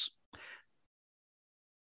us,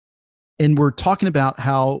 and we're talking about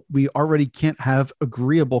how we already can't have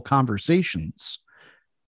agreeable conversations,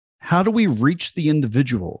 how do we reach the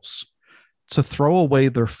individuals to throw away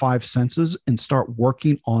their 5 senses and start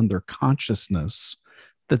working on their consciousness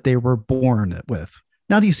that they were born with?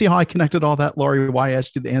 Now, do you see how I connected all that, Laurie? Why I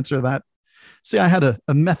asked you to answer that? See, I had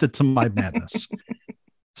a method to my madness.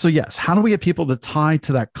 So yes, how do we get people to tie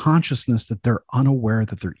to that consciousness that they're unaware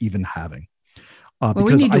that they're even having? Because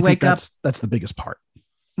we need to wake up. That's the biggest part.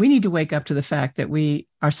 We need to wake up to the fact that we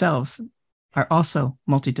ourselves are also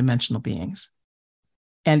multidimensional beings.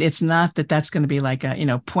 And it's not that that's going to be like a,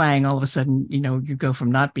 pwang, all of a sudden, you go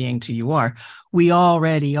from not being to you are. We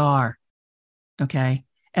already are. Okay.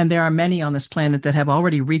 And there are many on this planet that have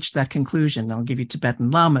already reached that conclusion. I'll give you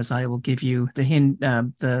Tibetan lamas. I will give you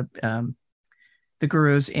the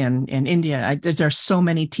gurus in India. There are so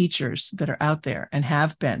many teachers that are out there and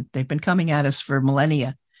have been. They've been coming at us for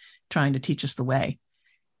millennia, trying to teach us the way.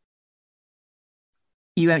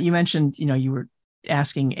 You mentioned, you were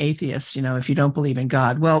asking atheists, if you don't believe in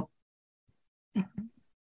God. Well,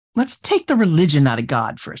 let's take the religion out of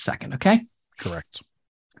God for a second, okay? Correct.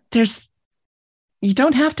 You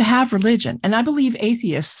don't have to have religion. And I believe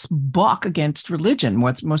atheists balk against religion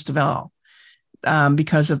most of all,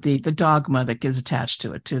 because of the dogma that gets attached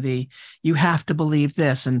to it, you have to believe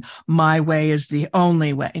this and my way is the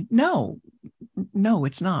only way. No,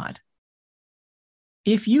 it's not.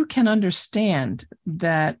 If you can understand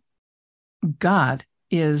that God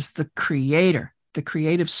is the creator, the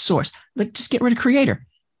creative source, just get rid of creator,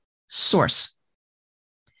 source.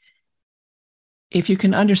 If you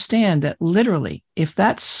can understand that literally, if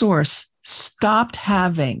that source stopped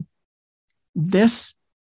having this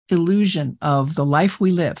illusion of the life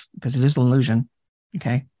we live, because it is an illusion,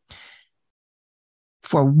 okay,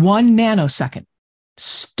 for 1 nanosecond,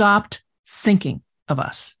 stopped thinking of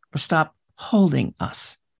us or stopped holding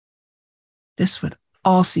us, this would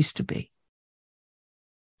all cease to be.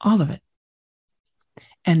 All of it.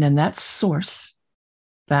 And then that source,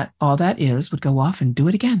 that all that is, would go off and do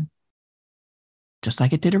it again, just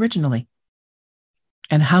like it did originally.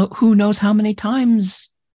 And who knows how many times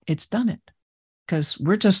it's done it, because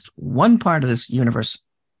we're just one part of this universe,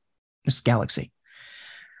 this galaxy.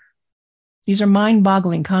 These are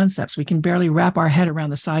mind-boggling concepts. We can barely wrap our head around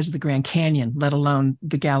the size of the Grand Canyon, let alone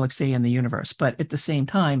the galaxy and the universe. But at the same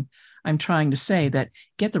time, I'm trying to say that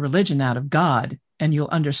get the religion out of God, and you'll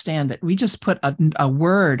understand that we just put a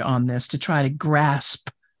word on this to try to grasp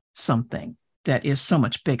something that is so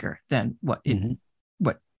much bigger than what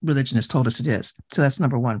religion has told us it is. So that's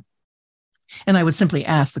number one. And I would simply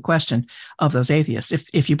ask the question of those atheists,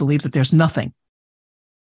 if you believe that there's nothing,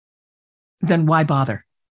 then why bother?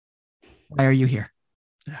 Why are you here?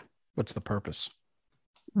 Yeah. What's the purpose?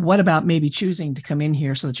 What about maybe choosing to come in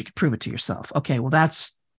here so that you can prove it to yourself? Okay, well,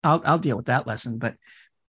 I'll deal with that lesson. But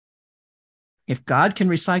if God can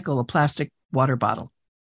recycle a plastic water bottle,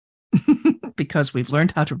 because we've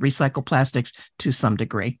learned how to recycle plastics to some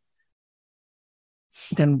degree,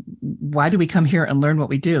 then why do we come here and learn what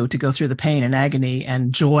we do to go through the pain and agony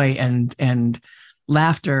and joy and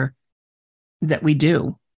laughter that we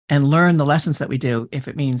do and learn the lessons that we do if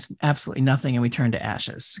it means absolutely nothing and we turn to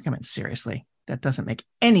ashes? Come on, seriously. That doesn't make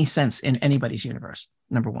any sense in anybody's universe,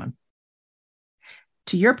 number one.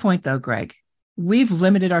 To your point, though, Greg, we've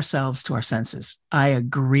limited ourselves to our senses. I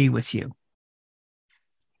agree with you.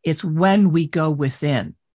 It's when we go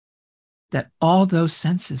within that all those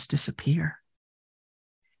senses disappear.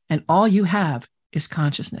 And all you have is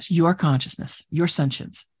consciousness, your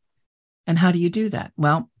sentience. And how do you do that?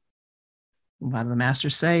 Well, a lot of the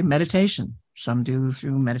masters say meditation. Some do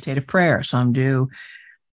through meditative prayer. Some do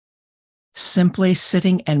simply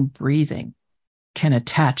sitting and breathing can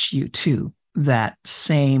attach you to that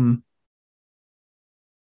same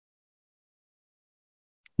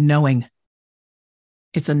knowing.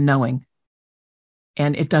 It's a knowing.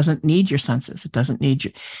 And it doesn't need your senses. It doesn't need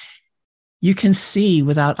you. You can see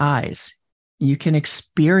without eyes. You can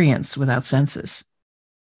experience without senses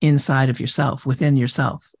inside of yourself, within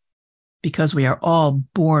yourself, because we are all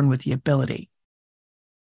born with the ability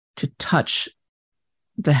to touch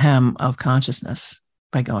the hem of consciousness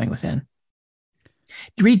by going within.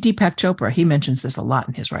 Read Deepak Chopra. He mentions this a lot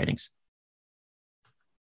in his writings.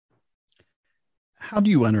 How do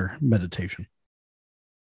you enter meditation?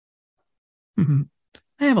 Mm-hmm.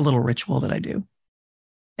 I have a little ritual that I do.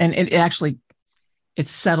 And it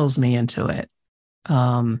settles me into it.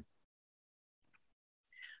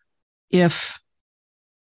 If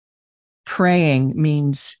praying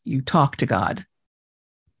means you talk to God,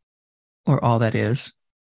 or all that is,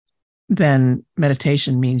 then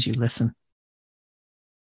meditation means you listen.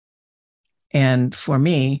 And for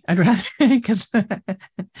me, I'd rather, because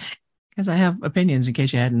I have opinions in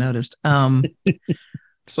case you hadn't noticed.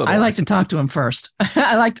 So I like to talk to him first.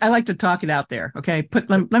 I like to talk it out there. Okay.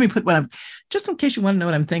 Let me put what I'm, just in case you want to know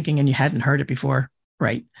what I'm thinking and you hadn't heard it before.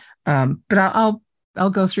 Right. But I'll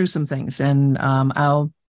go through some things and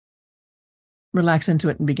I'll relax into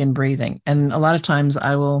it and begin breathing. And a lot of times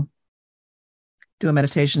I will do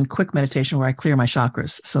a quick meditation where I clear my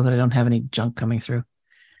chakras so that I don't have any junk coming through.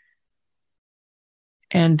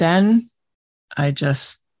 And then I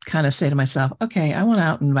just kind of say to myself, okay, I want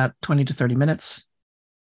out in about 20 to 30 minutes.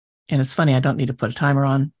 And it's funny, I don't need to put a timer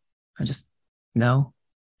on. I just know.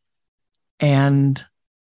 And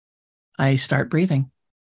I start breathing.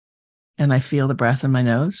 And I feel the breath in my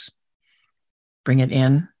nose. Bring it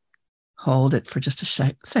in. Hold it for just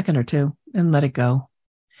a second or two and let it go.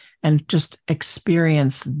 And just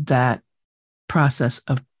experience that process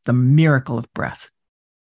of the miracle of breath.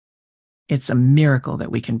 It's a miracle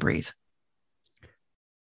that we can breathe.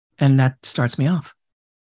 And that starts me off.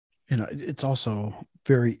 It's also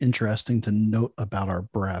very interesting to note about our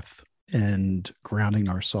breath and grounding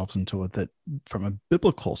ourselves into it, that from a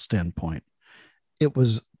biblical standpoint, it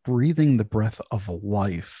was breathing the breath of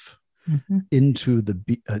life into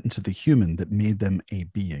the human that made them a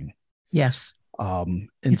being. Yes. And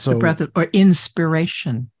it's so the breath or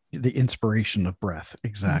inspiration. The inspiration of breath.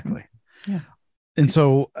 Exactly. Mm-hmm. Yeah. And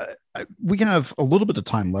so we have a little bit of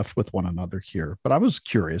time left with one another here, but I was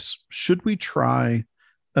curious, should we try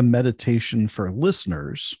a meditation for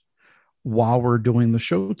listeners while we're doing the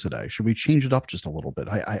show today? Should we change it up just a little bit?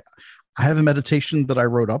 I have a meditation that I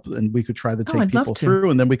wrote up and we could try to take people through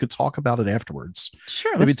and then we could talk about it afterwards.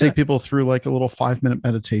 Sure. Maybe take people through like a little 5-minute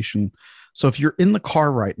meditation. So if you're in the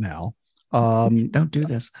car right now, don't do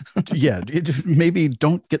this. Yeah, maybe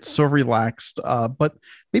don't get so relaxed, but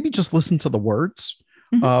maybe just listen to the words,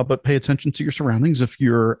 but pay attention to your surroundings. If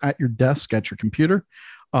you're at your desk, at your computer,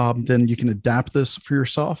 then you can adapt this for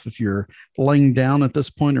yourself. If you're laying down at this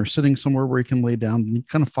point or sitting somewhere where you can lay down, then you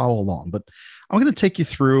kind of follow along. But I'm going to take you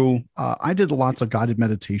through, I did lots of guided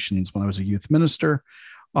meditations when I was a youth minister,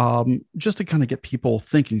 just to kind of get people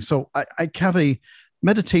thinking. So I have a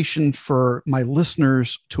meditation for my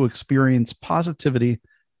listeners to experience positivity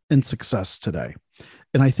and success today.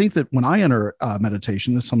 And I think that when I enter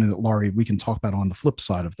meditation, this is something that Laurie, we can talk about on the flip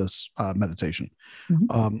side of this meditation.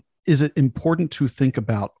 is it important to think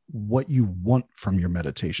about what you want from your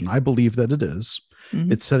meditation? I believe that it is.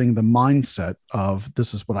 Mhm. It's setting the mindset of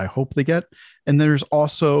this is what I hope they get. And there's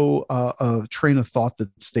also a train of thought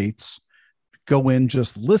that states go in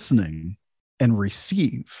just listening and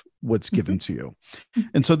receive what's given to you.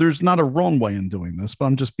 And so there's not a wrong way in doing this, but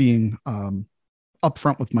I'm just being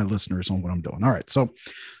upfront with my listeners on what I'm doing. All right. So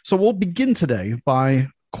we'll begin today by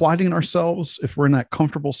quieting ourselves. If we're in that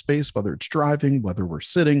comfortable space, whether it's driving, whether we're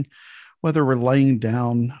sitting, whether we're laying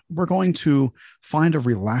down, we're going to find a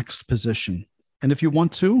relaxed position. And if you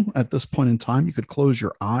want to, at this point in time, you could close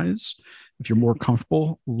your eyes. If you're more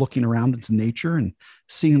comfortable looking around into nature and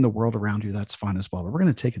seeing the world around you, that's fine as well. But we're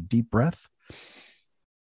going to take a deep breath.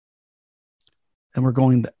 And we're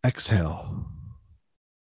going to exhale.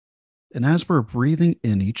 And as we're breathing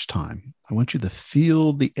in each time, I want you to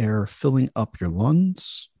feel the air filling up your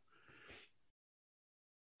lungs.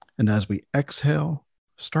 And as we exhale,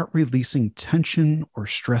 start releasing tension or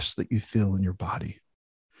stress that you feel in your body.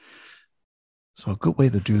 So a good way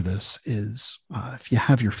to do this is if you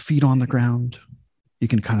have your feet on the ground, you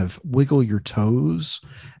can kind of wiggle your toes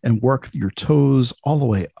and work your toes all the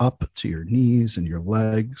way up to your knees and your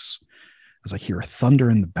legs. As I hear thunder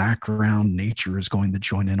in the background, nature is going to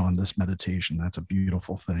join in on this meditation. That's a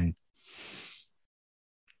beautiful thing.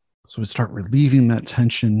 So we start relieving that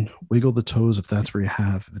tension. Wiggle the toes if that's where you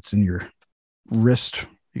have. If it's in your wrist,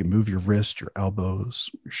 you can move your wrist, your elbows,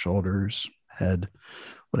 your shoulders, head,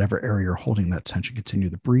 whatever area you're holding that tension. Continue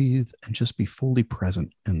to breathe and just be fully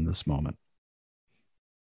present in this moment.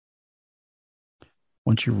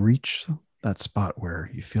 Once you reach that spot where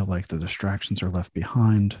you feel like the distractions are left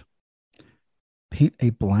behind, paint a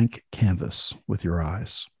blank canvas with your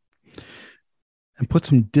eyes and put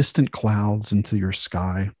some distant clouds into your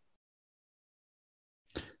sky.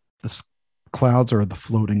 The clouds are the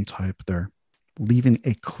floating type. They're leaving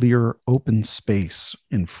a clear, open space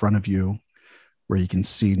in front of you where you can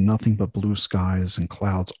see nothing but blue skies and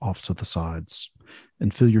clouds off to the sides,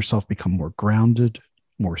 and feel yourself become more grounded,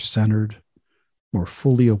 more centered, more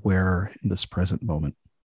fully aware in this present moment.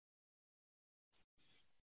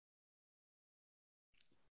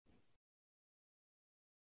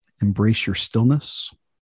 Embrace your stillness.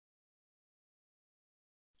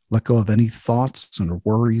 Let go of any thoughts and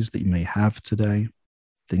worries that you may have today,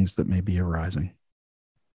 things that may be arising.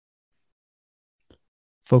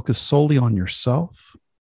 Focus solely on yourself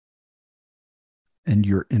and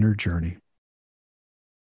your inner journey.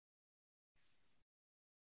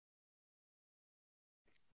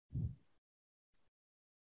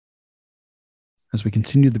 As we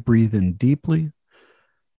continue to breathe in deeply,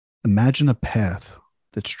 imagine a path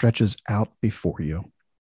that stretches out before you.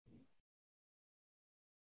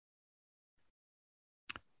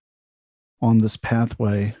 On this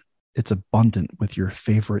pathway, it's abundant with your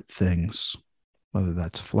favorite things, whether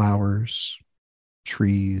that's flowers,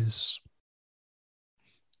 trees,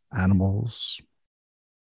 animals,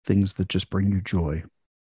 things that just bring you joy,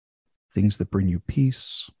 things that bring you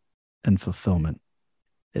peace and fulfillment.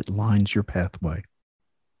 It lines your pathway.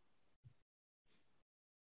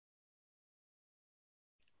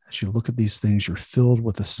 As you look at these things, you're filled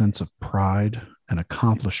with a sense of pride and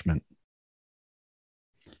accomplishment.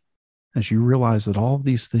 As you realize that all of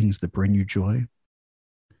these things that bring you joy,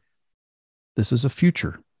 this is a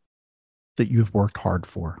future that you have worked hard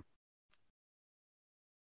for.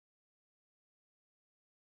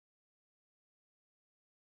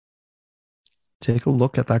 Take a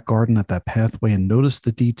look at that garden, at that pathway, and notice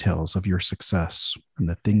the details of your success and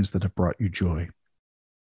the things that have brought you joy.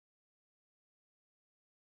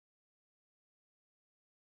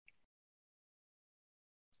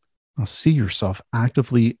 Now see yourself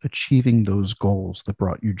actively achieving those goals that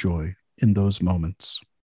brought you joy in those moments.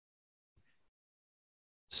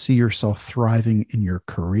 See yourself thriving in your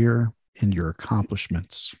career, in your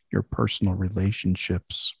accomplishments, your personal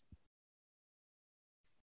relationships.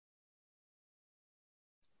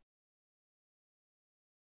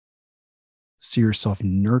 See yourself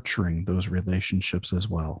nurturing those relationships as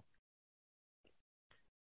well.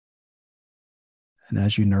 And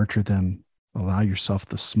as you nurture them, allow yourself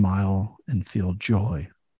to smile and feel joy.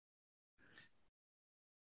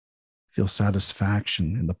 Feel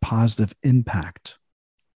satisfaction in the positive impact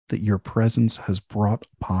that your presence has brought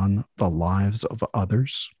upon the lives of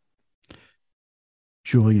others.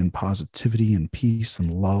 Joy and positivity and peace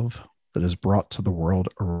and love that is brought to the world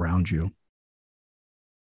around you.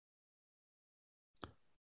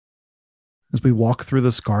 As we walk through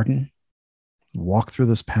this garden, walk through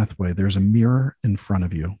this pathway, there's a mirror in front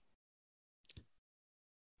of you.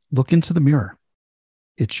 Look into the mirror.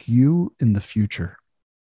 It's you in the future.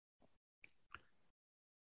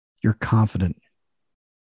 You're confident.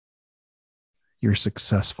 You're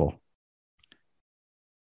successful.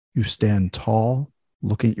 You stand tall,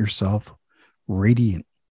 looking at yourself, radiant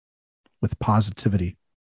with positivity.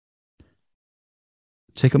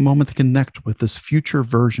 Take a moment to connect with this future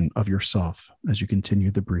version of yourself as you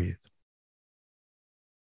continue to breathe.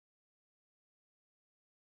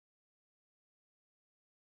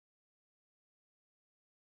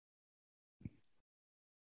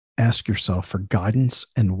 Ask yourself for guidance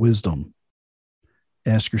and wisdom.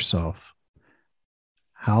 Ask yourself,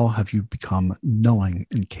 how have you become knowing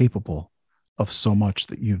and capable of so much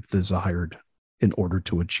that you've desired in order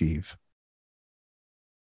to achieve?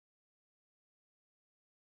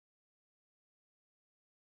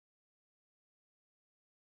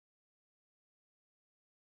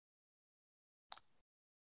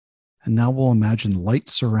 And now we'll imagine light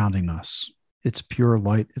surrounding us. It's pure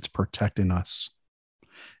light. It's protecting us.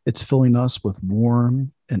 It's filling us with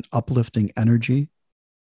warm and uplifting energy.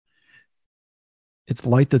 It's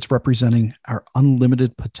light that's representing our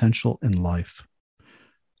unlimited potential in life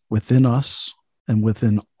within us and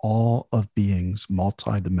within all of beings,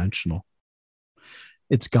 multidimensional.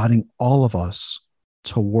 It's guiding all of us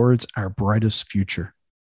towards our brightest future.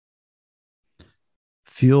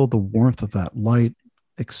 Feel the warmth of that light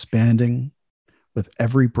expanding with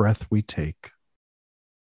every breath we take,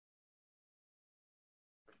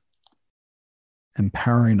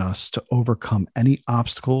 empowering us to overcome any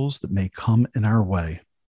obstacles that may come in our way.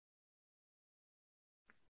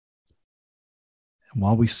 And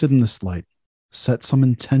while we sit in this light, set some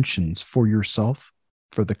intentions for yourself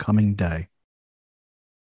for the coming day.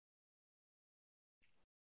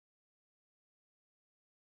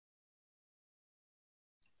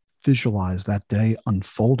 Visualize that day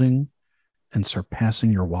unfolding and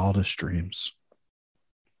surpassing your wildest dreams.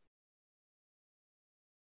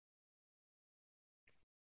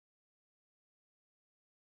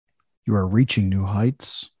 You are reaching new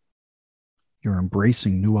heights. You're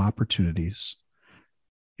embracing new opportunities.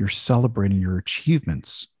 You're celebrating your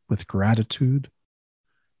achievements with gratitude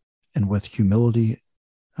and with humility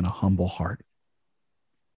and a humble heart.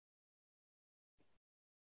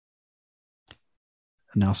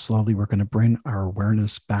 And now slowly we're going to bring our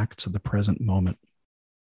awareness back to the present moment.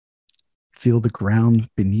 Feel the ground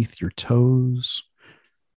beneath your toes,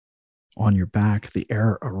 on your back, the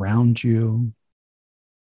air around you,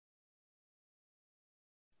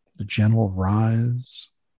 the gentle rise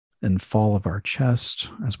and fall of our chest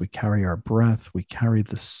as we carry our breath. We carry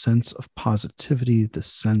the sense of positivity, the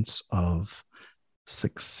sense of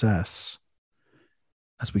success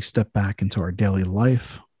as we step back into our daily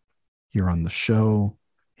life here on the show,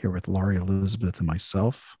 here with Laurie, Elizabeth, and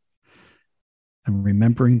myself. And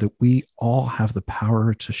remembering that we all have the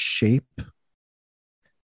power to shape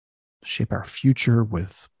our future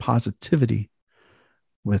with positivity,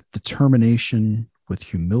 with determination, with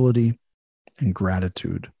humility and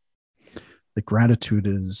gratitude. The gratitude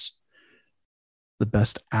is the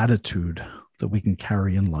best attitude that we can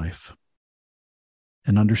carry in life.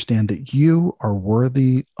 And understand that you are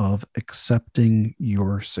worthy of accepting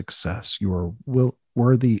your success. You are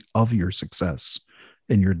worthy of your success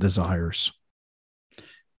and your desires.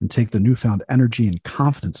 And take the newfound energy and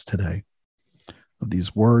confidence today of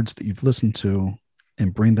these words that you've listened to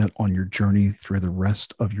and bring that on your journey through the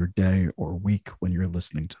rest of your day or week when you're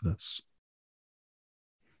listening to this.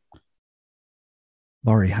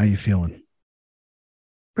 Laurie, how you feeling?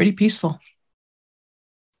 Pretty peaceful.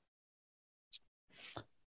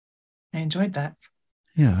 I enjoyed that.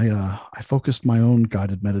 Yeah, I focused my own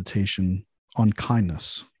guided meditation on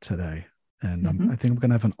kindness today. And I think I'm going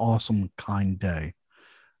to have an awesome, kind day.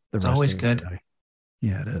 It's always good. Today.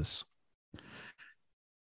 Yeah, it is.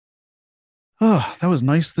 Oh, that was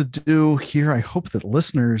nice to do here. I hope that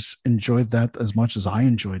listeners enjoyed that as much as I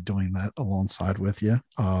enjoyed doing that alongside with you.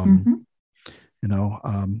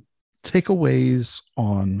 Takeaways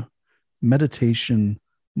on meditation,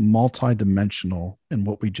 multidimensional, and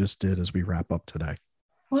what we just did as we wrap up today.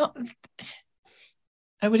 Well,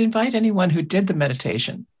 I would invite anyone who did the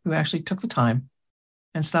meditation, who actually took the time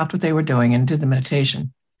and stopped what they were doing and did the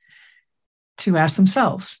meditation, to ask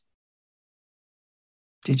themselves,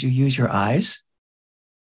 did you use your eyes?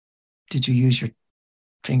 Did you use your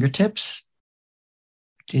fingertips?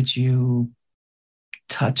 Did you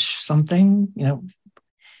touch something?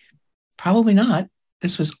 Probably not.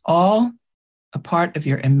 This was all a part of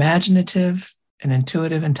your imaginative and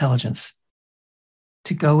intuitive intelligence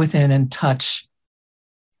to go within and touch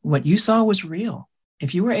what you saw was real.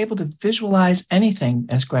 If you were able to visualize anything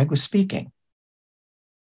as Greg was speaking,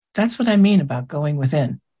 that's what I mean about going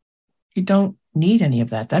within. You don't need any of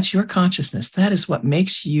that. That's your consciousness. That is what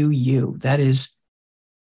makes you you. That is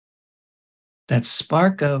that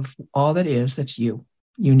spark of all that is, that's you,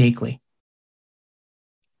 uniquely.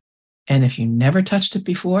 And if you never touched it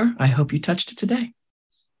before, I hope you touched it today.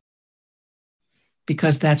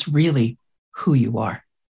 Because that's really who you are.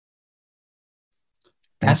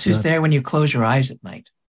 That's who's there when you close your eyes at night.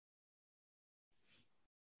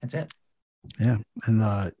 That's it. Yeah.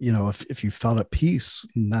 And, if you felt at peace,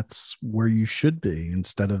 that's where you should be,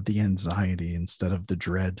 instead of the anxiety, instead of the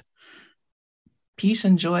dread. Peace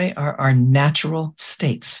and joy are our natural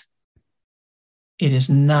states. It is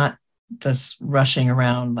not just rushing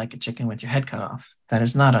around like a chicken with your head cut off. That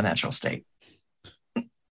is not a natural state.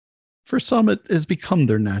 For some, it has become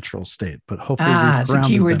their natural state, but hopefully we've grounded them today. The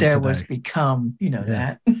keyword there was become,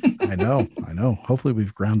 that. I know. Hopefully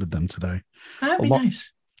we've grounded them today. That'd be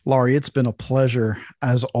nice. Laurie, it's been a pleasure,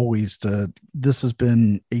 as always. This has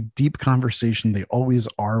been a deep conversation. They always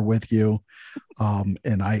are with you.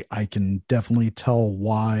 And I can definitely tell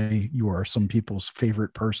why you are some people's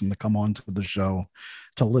favorite person to come on to the show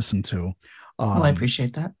to listen to. Well, I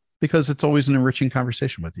appreciate that. Because it's always an enriching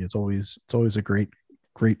conversation with you. It's always a great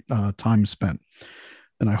time spent.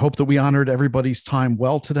 And I hope that we honored everybody's time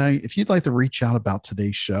well today. If you'd like to reach out about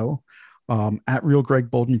today's show, at Real Greg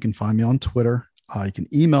Boulden, you can find me on Twitter. You can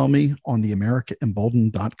email me on the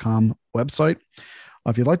AmericaEmboldened.com website.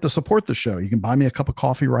 If you'd like to support the show, you can buy me a cup of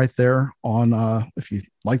coffee right there on, if you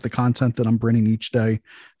like the content that I'm bringing each day,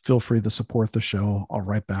 feel free to support the show. I'll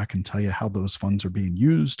write back and tell you how those funds are being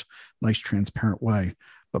used. Nice, transparent way.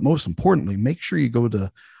 But most importantly, make sure you go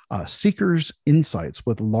to Seekers Insights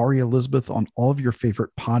with Laurie Elizabeth on all of your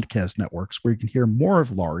favorite podcast networks, where you can hear more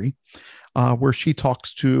of Laurie, where she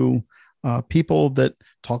talks to people that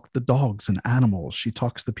talk to dogs and animals. She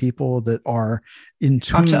talks to people that are in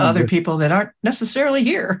tune. Talk to other people that aren't necessarily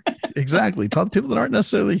here. Exactly. Talk to people that aren't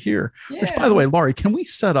necessarily here. Yeah. Which, by the way, Laurie, can we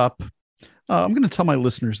set up, I'm going to tell my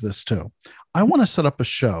listeners this too. I want to set up a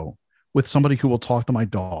show with somebody who will talk to my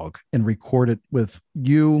dog and record it with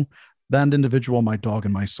you, that individual, my dog,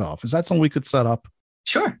 and myself. Is that something we could set up?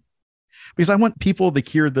 Sure. Because I want people to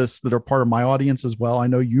hear this that are part of my audience as well. I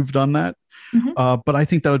know you've done that, but I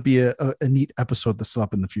think that would be a neat episode to set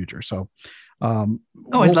up in the future. So, I'd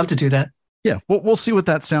love to do that. Yeah, we'll see what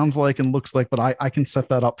that sounds like and looks like, but I can set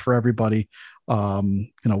that up for everybody.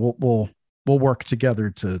 We'll work together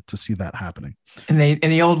to see that happening. And in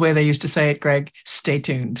the old way they used to say it, Greg, stay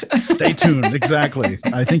tuned. Stay tuned. Exactly.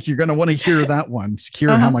 I think you're going to want to hear that one.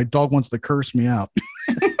 Hear how my dog wants to curse me out.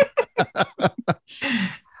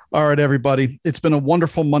 All right, everybody. It's been a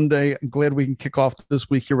wonderful Monday. I'm glad we can kick off this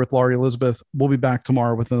week here with Laurie Elizabeth. We'll be back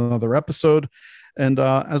tomorrow with another episode. And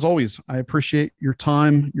as always, I appreciate your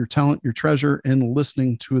time, your talent, your treasure in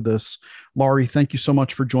listening to this. Laurie, thank you so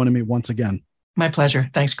much for joining me once again. My pleasure.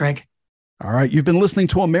 Thanks, Greg. All right. You've been listening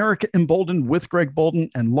to America Emboldened with Greg Boulden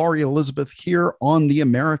and Laurie Elizabeth here on the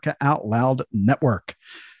America Out Loud Network.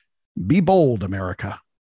 Be bold, America.